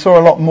 but we saw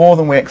a lot more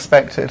than we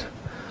expected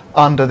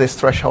under this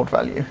threshold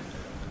value.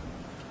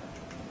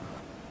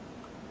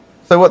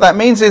 So what that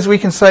means is we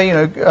can say,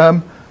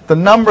 the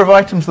number of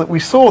items that we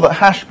saw that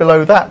hashed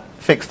below that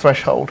fixed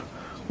threshold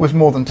was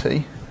more than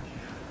t.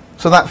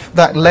 So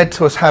that led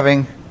to us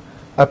having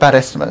a bad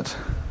estimate.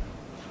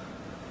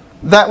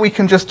 That we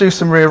can just do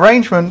some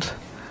rearrangement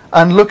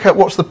and look at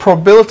what's the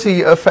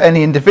probability for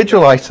any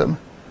individual item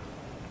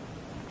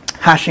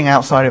hashing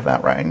outside of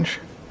that range.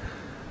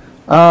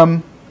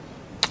 And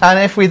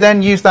if we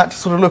then use that to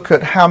sort of look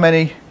at how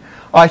many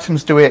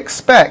items do we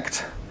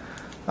expect,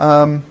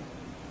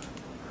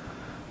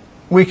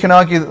 we can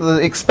argue that the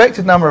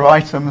expected number of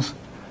items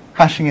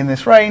hashing in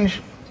this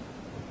range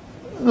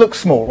looks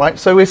small, right?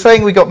 So we're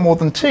saying we got more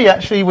than t.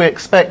 Actually, we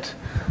expect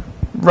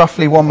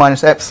roughly 1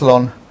 minus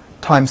epsilon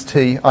times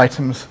t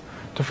items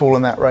to fall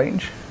in that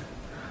range.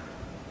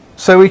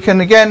 So we can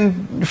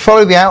again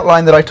follow the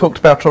outline that I talked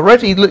about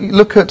already,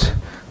 look at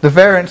the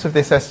variance of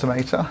this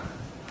estimator,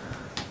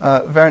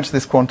 variance of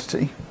this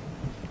quantity,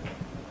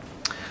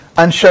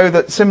 and show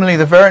that similarly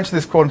the variance of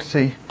this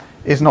quantity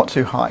is not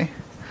too high.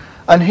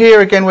 And here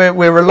again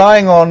we're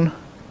relying on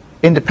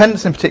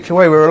independence in a particular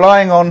way. We're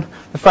relying on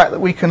the fact that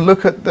we can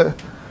look at the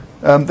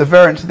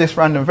variance of this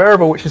random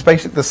variable, which is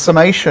basically the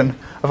summation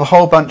of a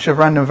whole bunch of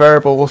random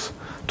variables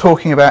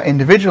talking about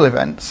individual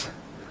events.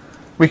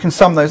 We can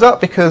sum those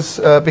up because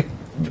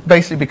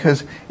basically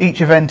because each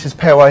event is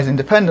pairwise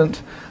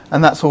independent,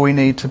 and that's all we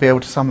need to be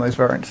able to sum those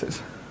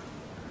variances.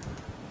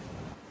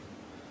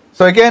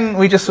 So again,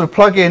 we just sort of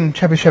plug in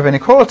Chebyshev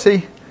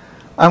inequality,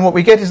 and what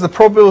we get is the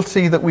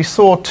probability that we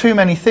saw too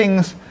many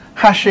things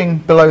hashing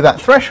below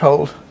that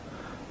threshold.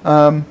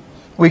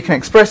 We can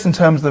express in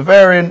terms of the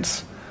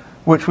variance,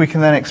 which we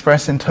can then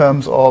express in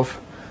terms of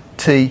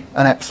t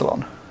and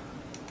epsilon.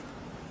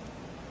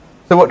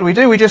 So what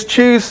do? We just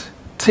choose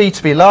t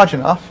to be large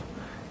enough.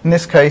 In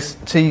this case,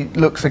 t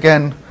looks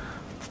again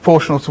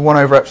proportional to 1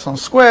 over epsilon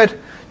squared,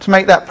 to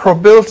make that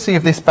probability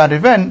of this bad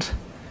event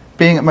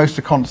being at most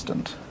a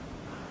constant.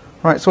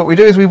 Right, so what we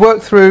do is we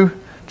work through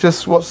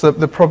just what's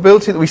the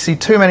probability that we see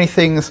too many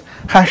things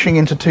hashing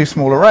into too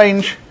small a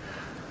range,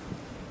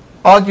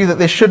 argue that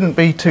this shouldn't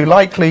be too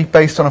likely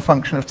based on a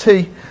function of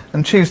t,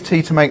 and choose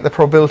t to make the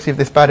probability of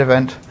this bad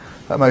event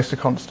at most a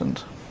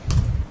constant.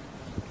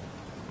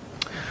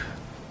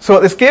 So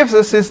what this gives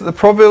us is that the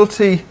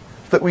probability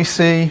that we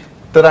see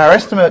that our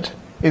estimate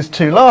is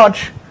too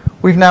large,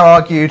 we've now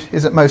argued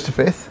is at most a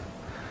fifth.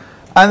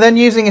 And then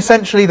using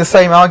essentially the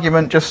same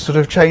argument, just sort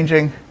of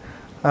changing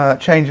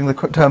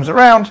the terms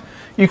around,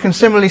 you can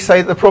similarly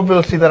say that the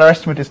probability that our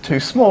estimate is too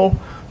small,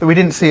 that we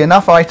didn't see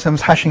enough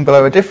items hashing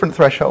below a different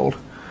threshold,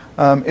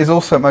 is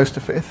also at most a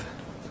fifth.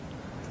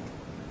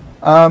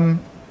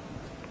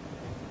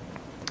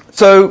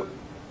 So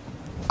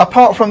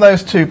apart from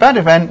those two bad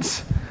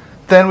events,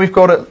 then we've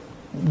got a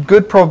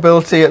good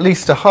probability, at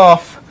least a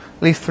half,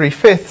 at least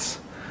 3/5,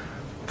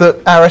 that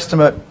our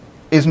estimate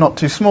is not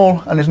too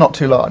small and is not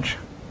too large.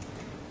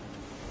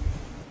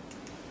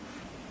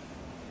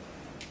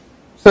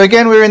 So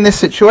again, we're in this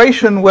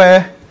situation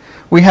where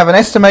we have an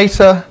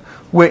estimator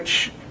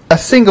which a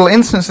single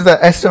instance of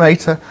that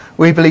estimator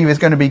we believe is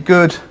going to be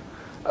good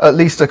at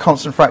least a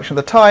constant fraction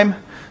of the time.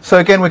 So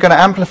again, we're going to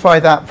amplify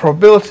that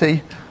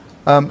probability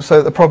so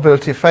that the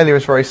probability of failure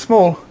is very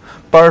small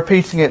by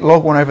repeating it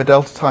log 1 over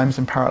delta times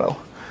in parallel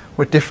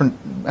with different,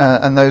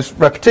 and those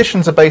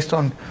repetitions are based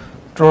on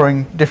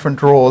drawing different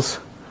draws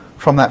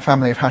from that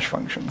family of hash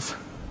functions.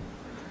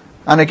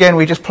 And again,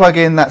 we just plug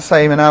in that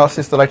same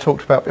analysis that I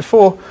talked about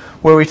before,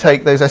 where we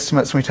take those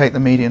estimates and we take the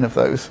median of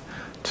those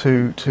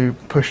to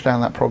push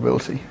down that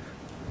probability.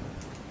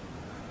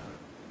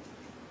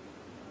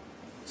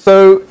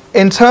 So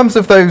in terms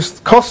of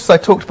those costs I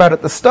talked about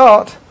at the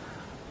start,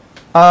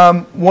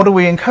 what are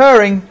we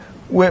incurring?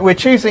 We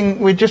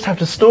just have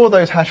to store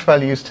those hash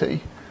values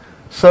t.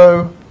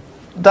 So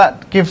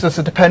that gives us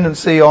a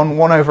dependency on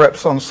 1 over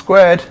epsilon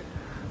squared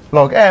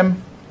log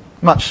m,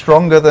 much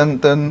stronger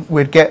than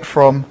we'd get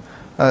from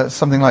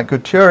something like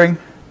good Turing,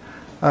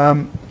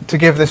 to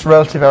give this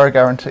relative error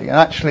guarantee. And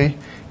actually,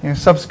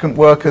 subsequent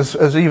work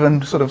has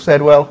even sort of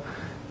said, well,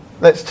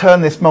 let's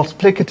turn this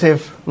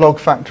multiplicative log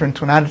factor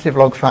into an additive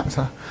log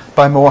factor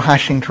by more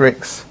hashing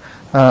tricks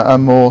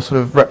and more sort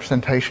of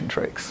representation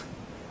tricks.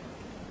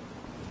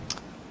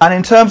 And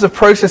in terms of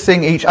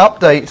processing each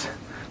update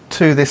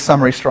to this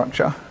summary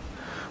structure,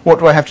 what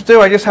do I have to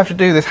do? I just have to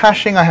do this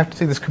hashing. I have to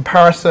do this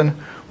comparison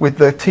with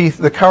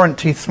the current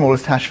tth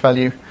smallest hash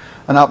value,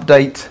 and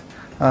update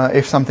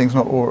if something's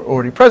not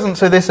already present.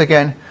 So this,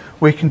 again,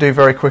 we can do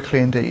very quickly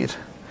indeed.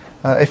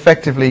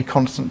 Effectively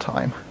constant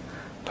time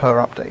per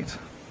update.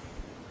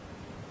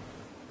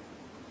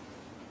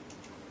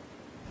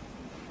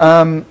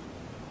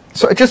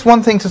 So just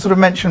one thing to sort of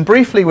mention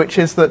briefly, which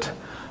is that,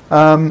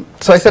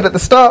 so I said at the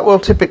start, well,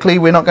 typically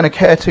we're not going to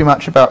care too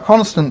much about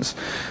constants.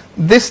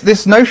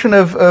 This notion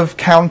of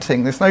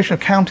counting, this notion of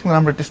counting the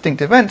number of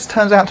distinct events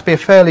turns out to be a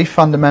fairly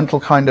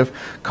fundamental kind of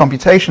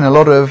computation in a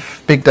lot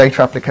of big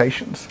data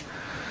applications.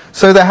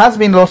 So there has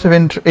been a lot of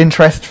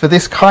interest for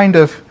this kind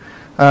of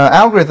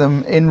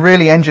algorithm in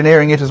really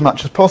engineering it as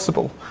much as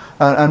possible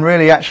and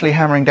really actually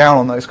hammering down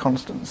on those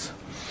constants.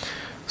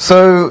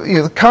 So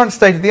the current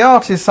state of the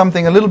art is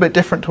something a little bit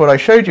different to what I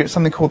showed you. It's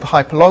something called the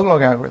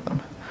hyperlog-log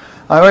algorithm.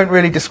 I won't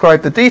really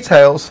describe the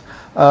details,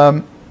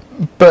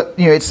 but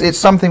it's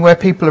something where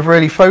people have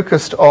really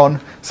focused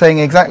on saying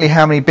exactly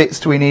how many bits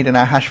do we need in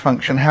our hash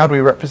function, how do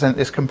we represent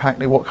this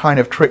compactly, what kind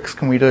of tricks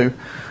can we do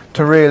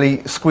to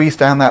really squeeze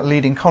down that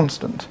leading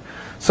constant.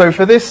 So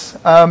for this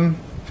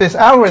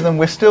algorithm,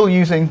 we're still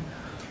using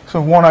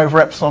sort of 1 over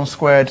epsilon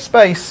squared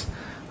space,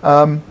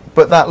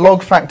 but that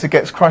log factor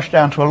gets crushed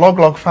down to a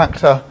log-log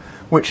factor,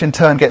 which in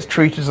turn gets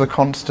treated as a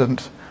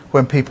constant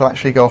when people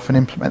actually go off and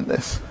implement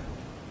this.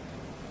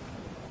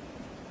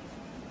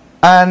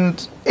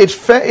 And it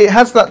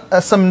has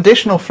some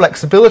additional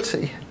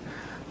flexibility,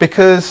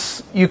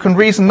 because you can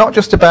reason not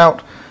just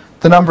about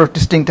the number of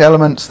distinct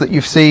elements that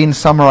you've seen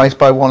summarized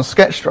by one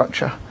sketch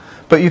structure,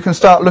 but you can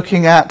start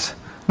looking at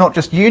not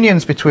just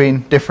unions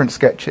between different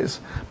sketches,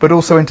 but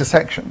also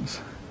intersections.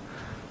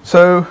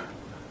 So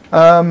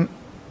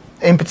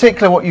in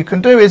particular, what you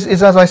can do is,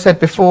 as I said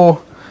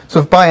before,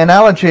 sort of by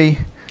analogy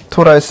to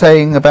what I was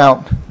saying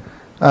about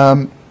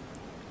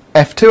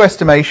F2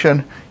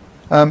 estimation,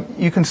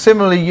 you can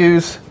similarly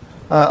use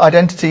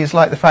identities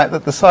like the fact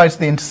that the size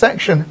of the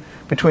intersection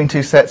between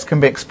two sets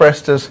can be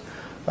expressed as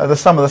the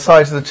sum of the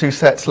size of the two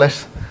sets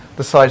less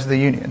the size of the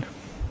union.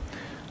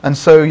 And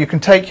so you can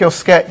take your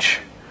sketch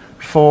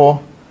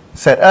for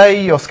set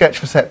A, your sketch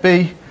for set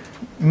B,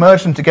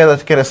 merge them together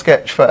to get a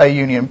sketch for A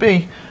union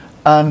B,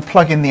 and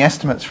plug in the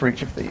estimates for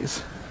each of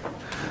these.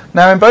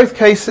 Now in both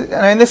cases,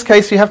 and in this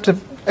case you have to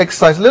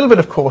exercise a little bit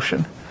of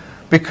caution,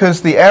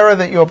 because the error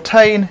that you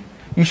obtain,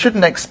 you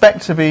shouldn't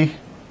expect to be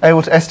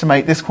able to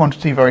estimate this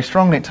quantity very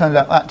strongly. It turns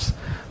out that's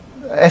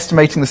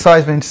estimating the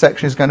size of an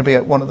intersection is going to be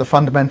one of the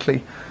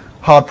fundamentally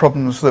hard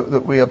problems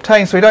that we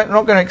obtain. So we're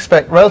not going to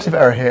expect relative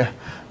error here,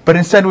 but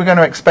instead we're going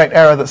to expect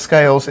error that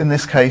scales, in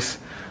this case,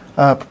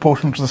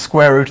 proportional to the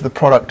square root of the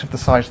product of the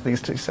size of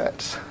these two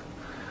sets.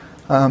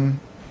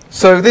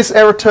 So this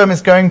error term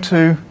is going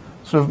to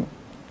sort of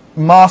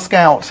mask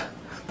out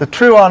the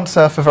true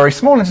answer for very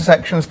small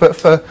intersections, but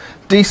for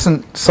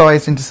decent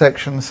sized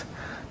intersections,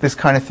 this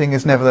kind of thing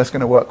is nevertheless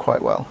going to work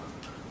quite well.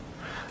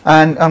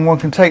 And one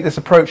can take this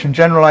approach and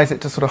generalize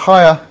it to sort of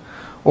higher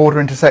order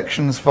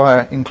intersections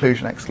via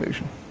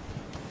inclusion-exclusion.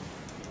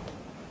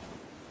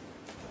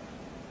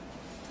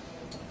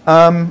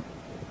 I'm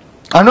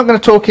not going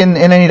to talk in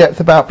any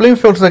depth about Bloom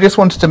filters. I just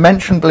wanted to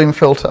mention Bloom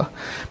filter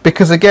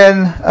because,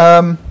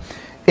 again,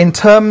 in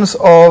terms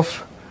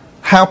of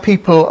how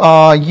people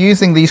are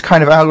using these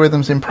kind of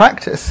algorithms in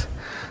practice,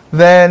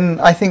 then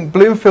I think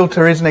Bloom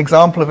filter is an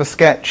example of a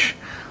sketch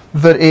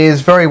that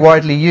is very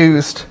widely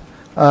used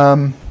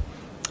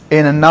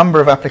in a number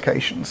of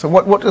applications. So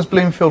what does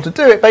Bloom filter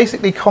do? It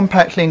basically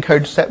compactly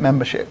encodes set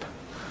membership.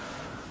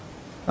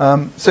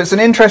 So it's an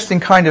interesting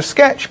kind of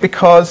sketch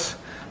because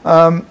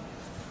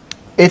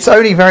it's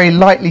only very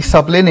lightly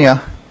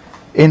sublinear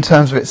in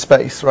terms of its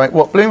space, right?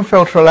 What Bloom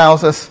filter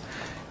allows us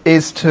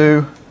is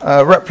to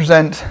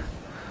represent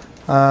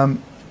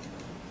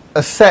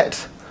a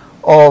set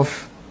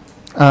of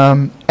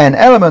n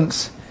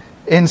elements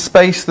in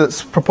space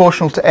that's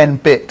proportional to n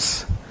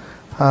bits.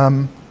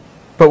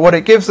 But what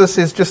it gives us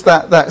is just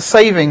that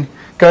saving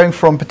going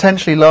from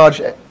potentially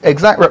large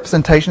exact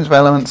representations of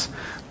elements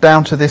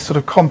down to this sort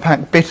of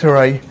compact bit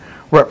array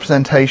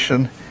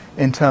representation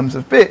in terms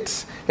of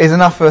bits is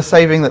enough of a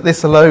saving that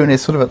this alone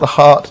is sort of at the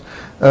heart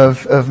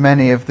of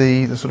many of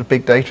the sort of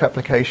big data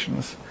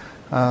applications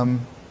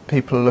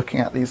people are looking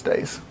at these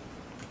days.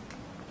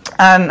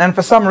 And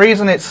for some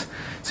reason it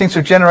seems to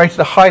have generated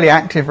a highly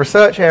active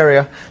research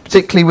area,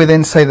 particularly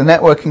within, say, the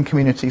networking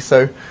community.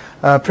 So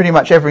pretty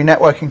much every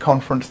networking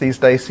conference these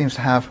days seems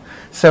to have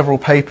several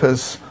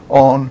papers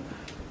on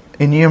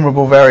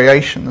innumerable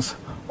variations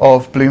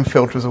of Bloom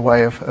filter as a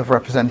way of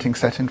representing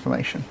set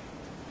information.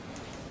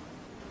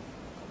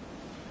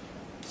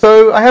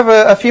 So I have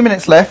a few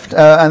minutes left,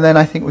 and then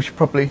I think we should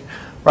probably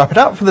wrap it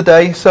up for the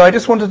day. So I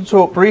just wanted to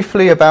talk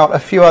briefly about a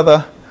few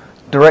other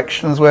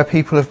directions where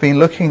people have been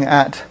looking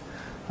at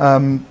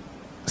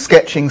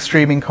sketching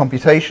streaming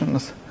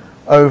computations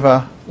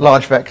over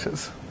large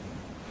vectors.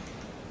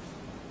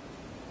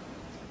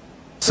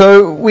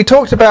 So we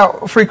talked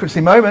about frequency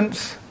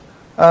moments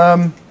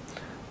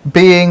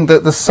being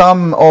the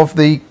sum of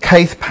the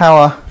kth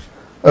power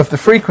of the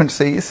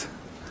frequencies,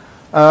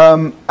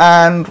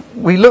 and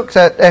we looked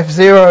at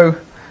F0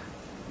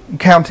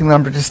 counting the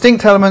number of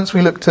distinct elements.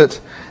 We looked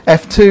at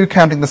F2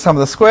 counting the sum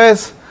of the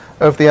squares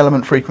of the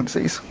element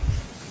frequencies.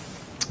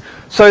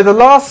 So the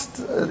last,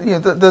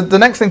 the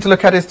next thing to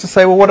look at is to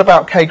say, well, what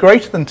about k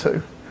greater than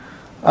 2?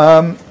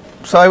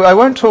 So I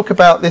won't talk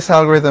about this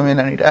algorithm in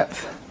any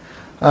depth.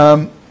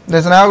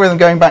 There's an algorithm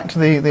going back to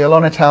the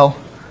Alon et al.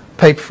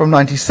 Paper from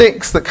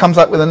 '96 that comes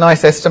up with a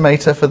nice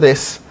estimator for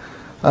this,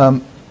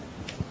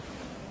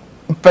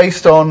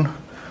 based on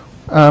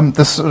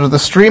the sort of the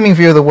streaming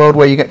view of the world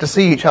where you get to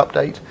see each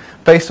update,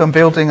 based on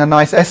building a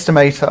nice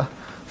estimator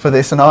for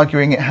this and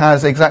arguing it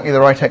has exactly the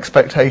right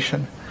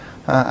expectation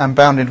and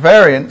bounded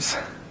variance,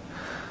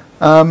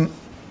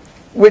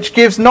 which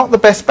gives not the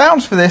best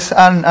bounds for this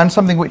and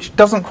something which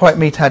doesn't quite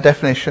meet our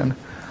definition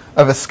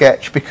of a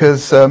sketch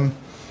because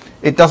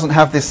it doesn't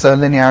have this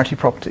linearity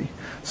property.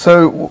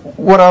 So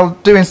what I'll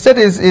do instead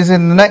is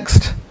in the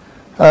next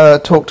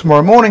talk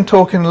tomorrow morning,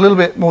 talk in a little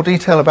bit more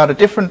detail about a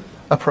different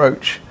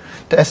approach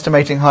to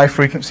estimating high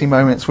frequency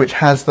moments which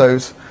has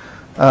those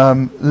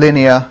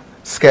linear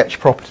sketch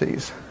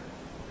properties.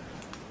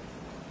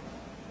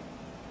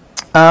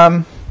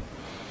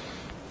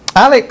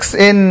 Alex,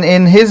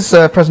 in his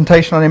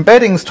presentation on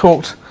embeddings,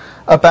 talked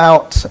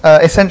about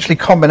essentially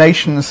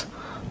combinations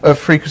of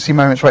frequency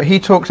moments. Right? He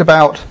talked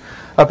about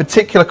a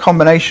particular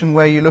combination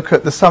where you look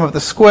at the sum of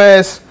the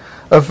squares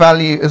of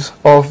values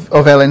of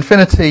L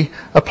infinity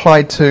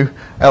applied to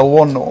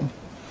L1 norm.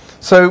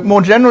 So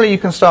more generally, you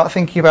can start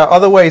thinking about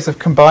other ways of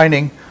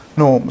combining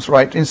norms.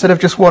 Right? Instead of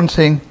just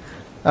wanting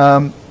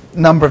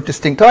number of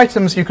distinct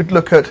items, you could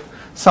look at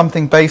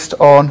something based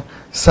on,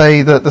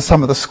 say, the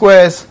sum of the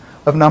squares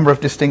of number of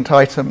distinct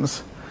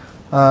items,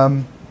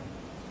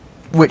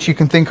 which you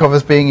can think of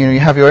as being, you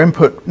have your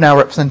input now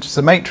represented as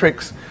a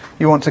matrix.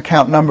 You want to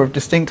count number of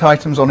distinct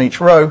items on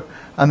each row,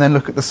 and then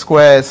look at the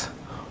squares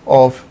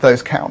of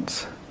those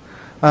counts.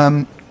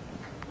 And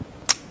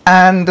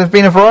there have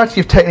been a variety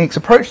of techniques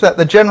approach that.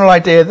 The general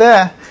idea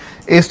there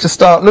is to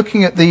start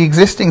looking at the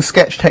existing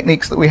sketch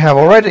techniques that we have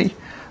already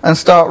and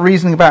start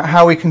reasoning about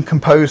how we can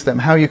compose them,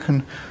 how you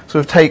can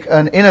sort of take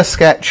an inner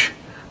sketch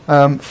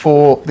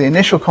for the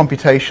initial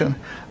computation,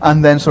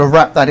 and then sort of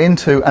wrap that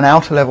into an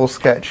outer level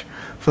sketch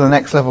for the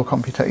next level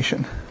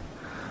computation.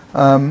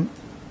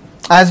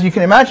 As you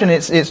can imagine,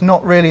 it's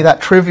not really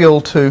that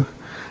trivial to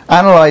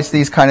analyze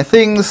these kind of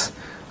things.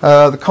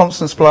 The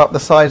constants blow up, the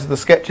size of the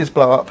sketches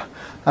blow up,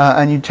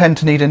 and you tend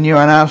to need a new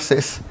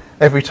analysis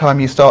every time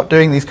you start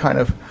doing these kind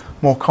of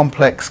more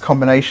complex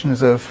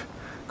combinations of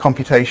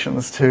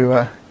computations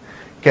to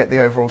get the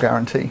overall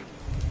guarantee.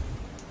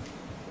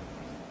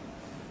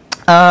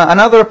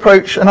 Another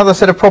approach, another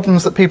set of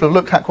problems that people have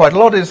looked at quite a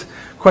lot is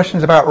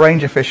questions about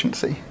range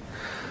efficiency.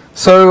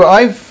 So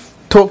I've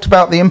talked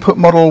about the input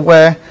model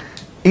where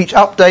each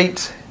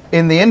update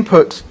in the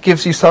input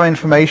gives you some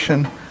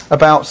information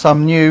about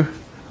some new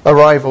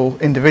arrival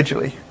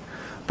individually.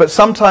 But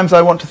sometimes we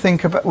might want to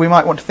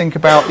think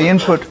about the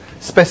input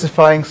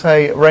specifying,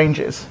 say,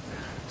 ranges.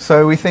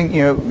 So we think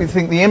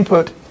the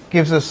input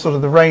gives us sort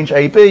of the range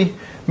AB,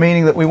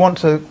 meaning that we want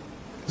to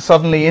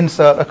suddenly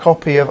insert a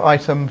copy of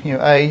item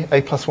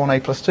A plus 1, A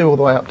plus 2, all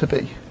the way up to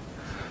B.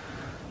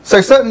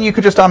 So certainly you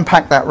could just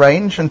unpack that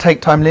range and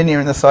take time linear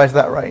in the size of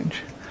that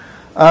range.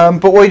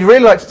 But what we'd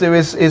really like to do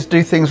is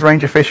do things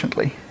range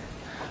efficiently.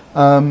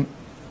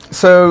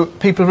 So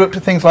people have looked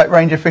at things like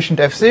range efficient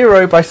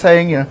F0 by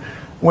saying,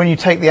 when you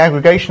take the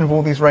aggregation of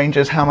all these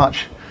ranges, how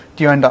much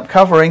do you end up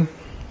covering?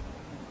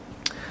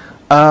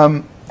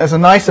 There's a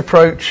nice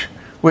approach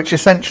which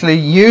essentially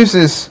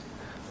uses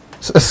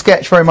a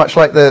sketch very much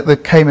like the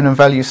K-min and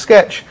value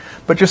sketch,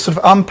 but just sort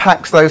of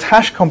unpacks those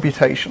hash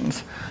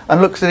computations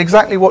and looks at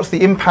exactly what's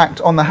the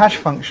impact on the hash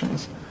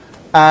functions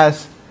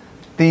as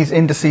these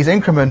indices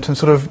increment, and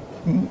sort of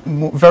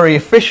very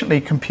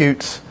efficiently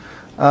computes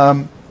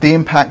the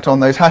impact on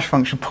those hash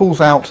functions,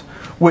 pulls out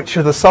which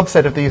are the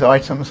subset of these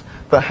items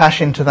that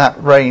hash into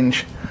that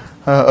range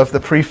of the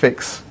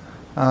prefix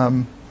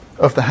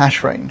of the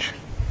hash range.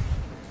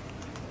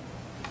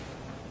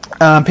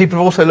 People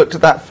have also looked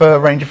at that for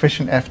range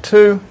efficient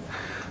F2,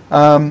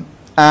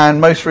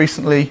 and most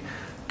recently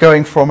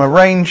going from a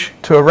range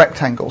to a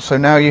rectangle. So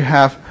now you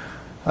have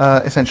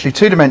essentially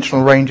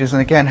two-dimensional ranges,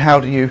 and again, how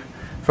do you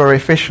very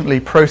efficiently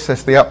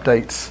process the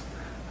updates,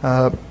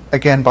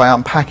 again by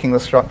unpacking the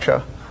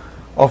structure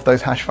of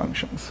those hash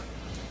functions.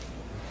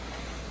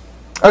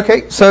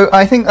 Okay, so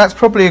I think that's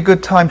probably a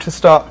good time to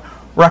start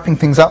wrapping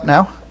things up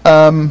now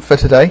for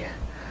today.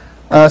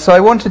 So I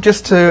wanted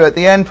just to, at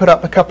the end, put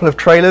up a couple of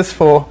trailers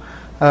for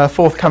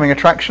forthcoming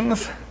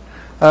attractions.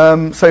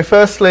 So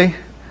firstly,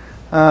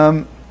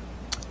 Andrew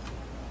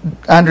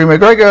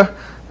McGregor,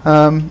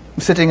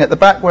 sitting at the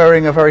back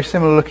wearing a very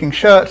similar looking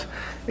shirt,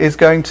 is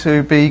going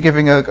to be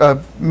giving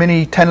a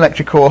mini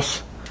 10-lecture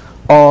course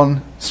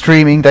on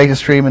streaming, data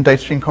stream, and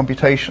data stream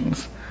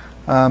computations,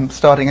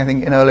 starting, I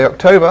think, in early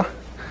October.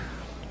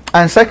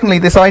 And secondly,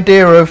 this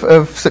idea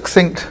of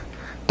succinct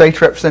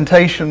data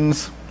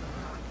representations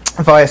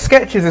via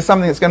sketches is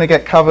something that's going to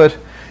get covered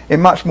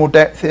in much more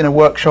depth in a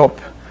workshop,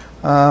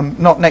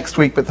 not next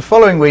week, but the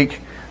following week,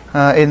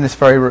 in this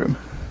very room.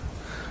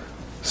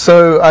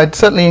 So I'd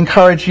certainly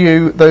encourage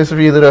you, those of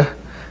you that are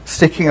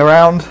sticking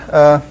around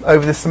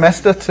over this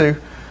semester, to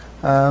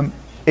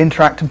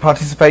interact and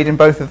participate in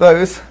both of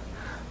those.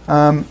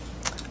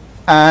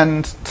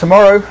 And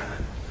tomorrow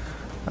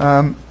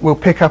we'll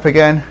pick up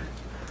again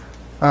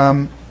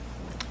on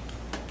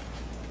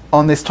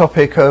this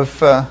topic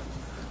of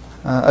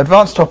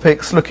advanced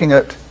topics, looking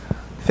at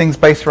things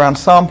based around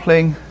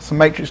sampling, some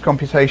matrix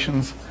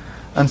computations,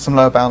 and some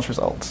lower bounds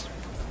results.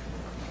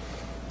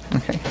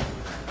 Okay,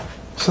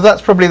 so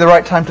that's probably the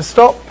right time to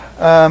stop.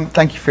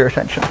 Thank you for your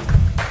attention.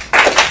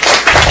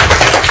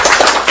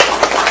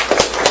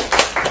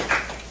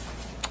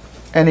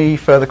 Any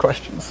further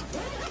questions?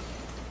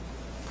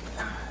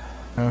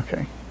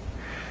 Okay,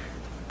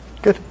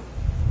 good.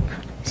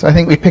 So I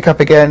think we pick up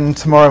again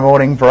tomorrow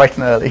morning bright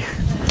and early.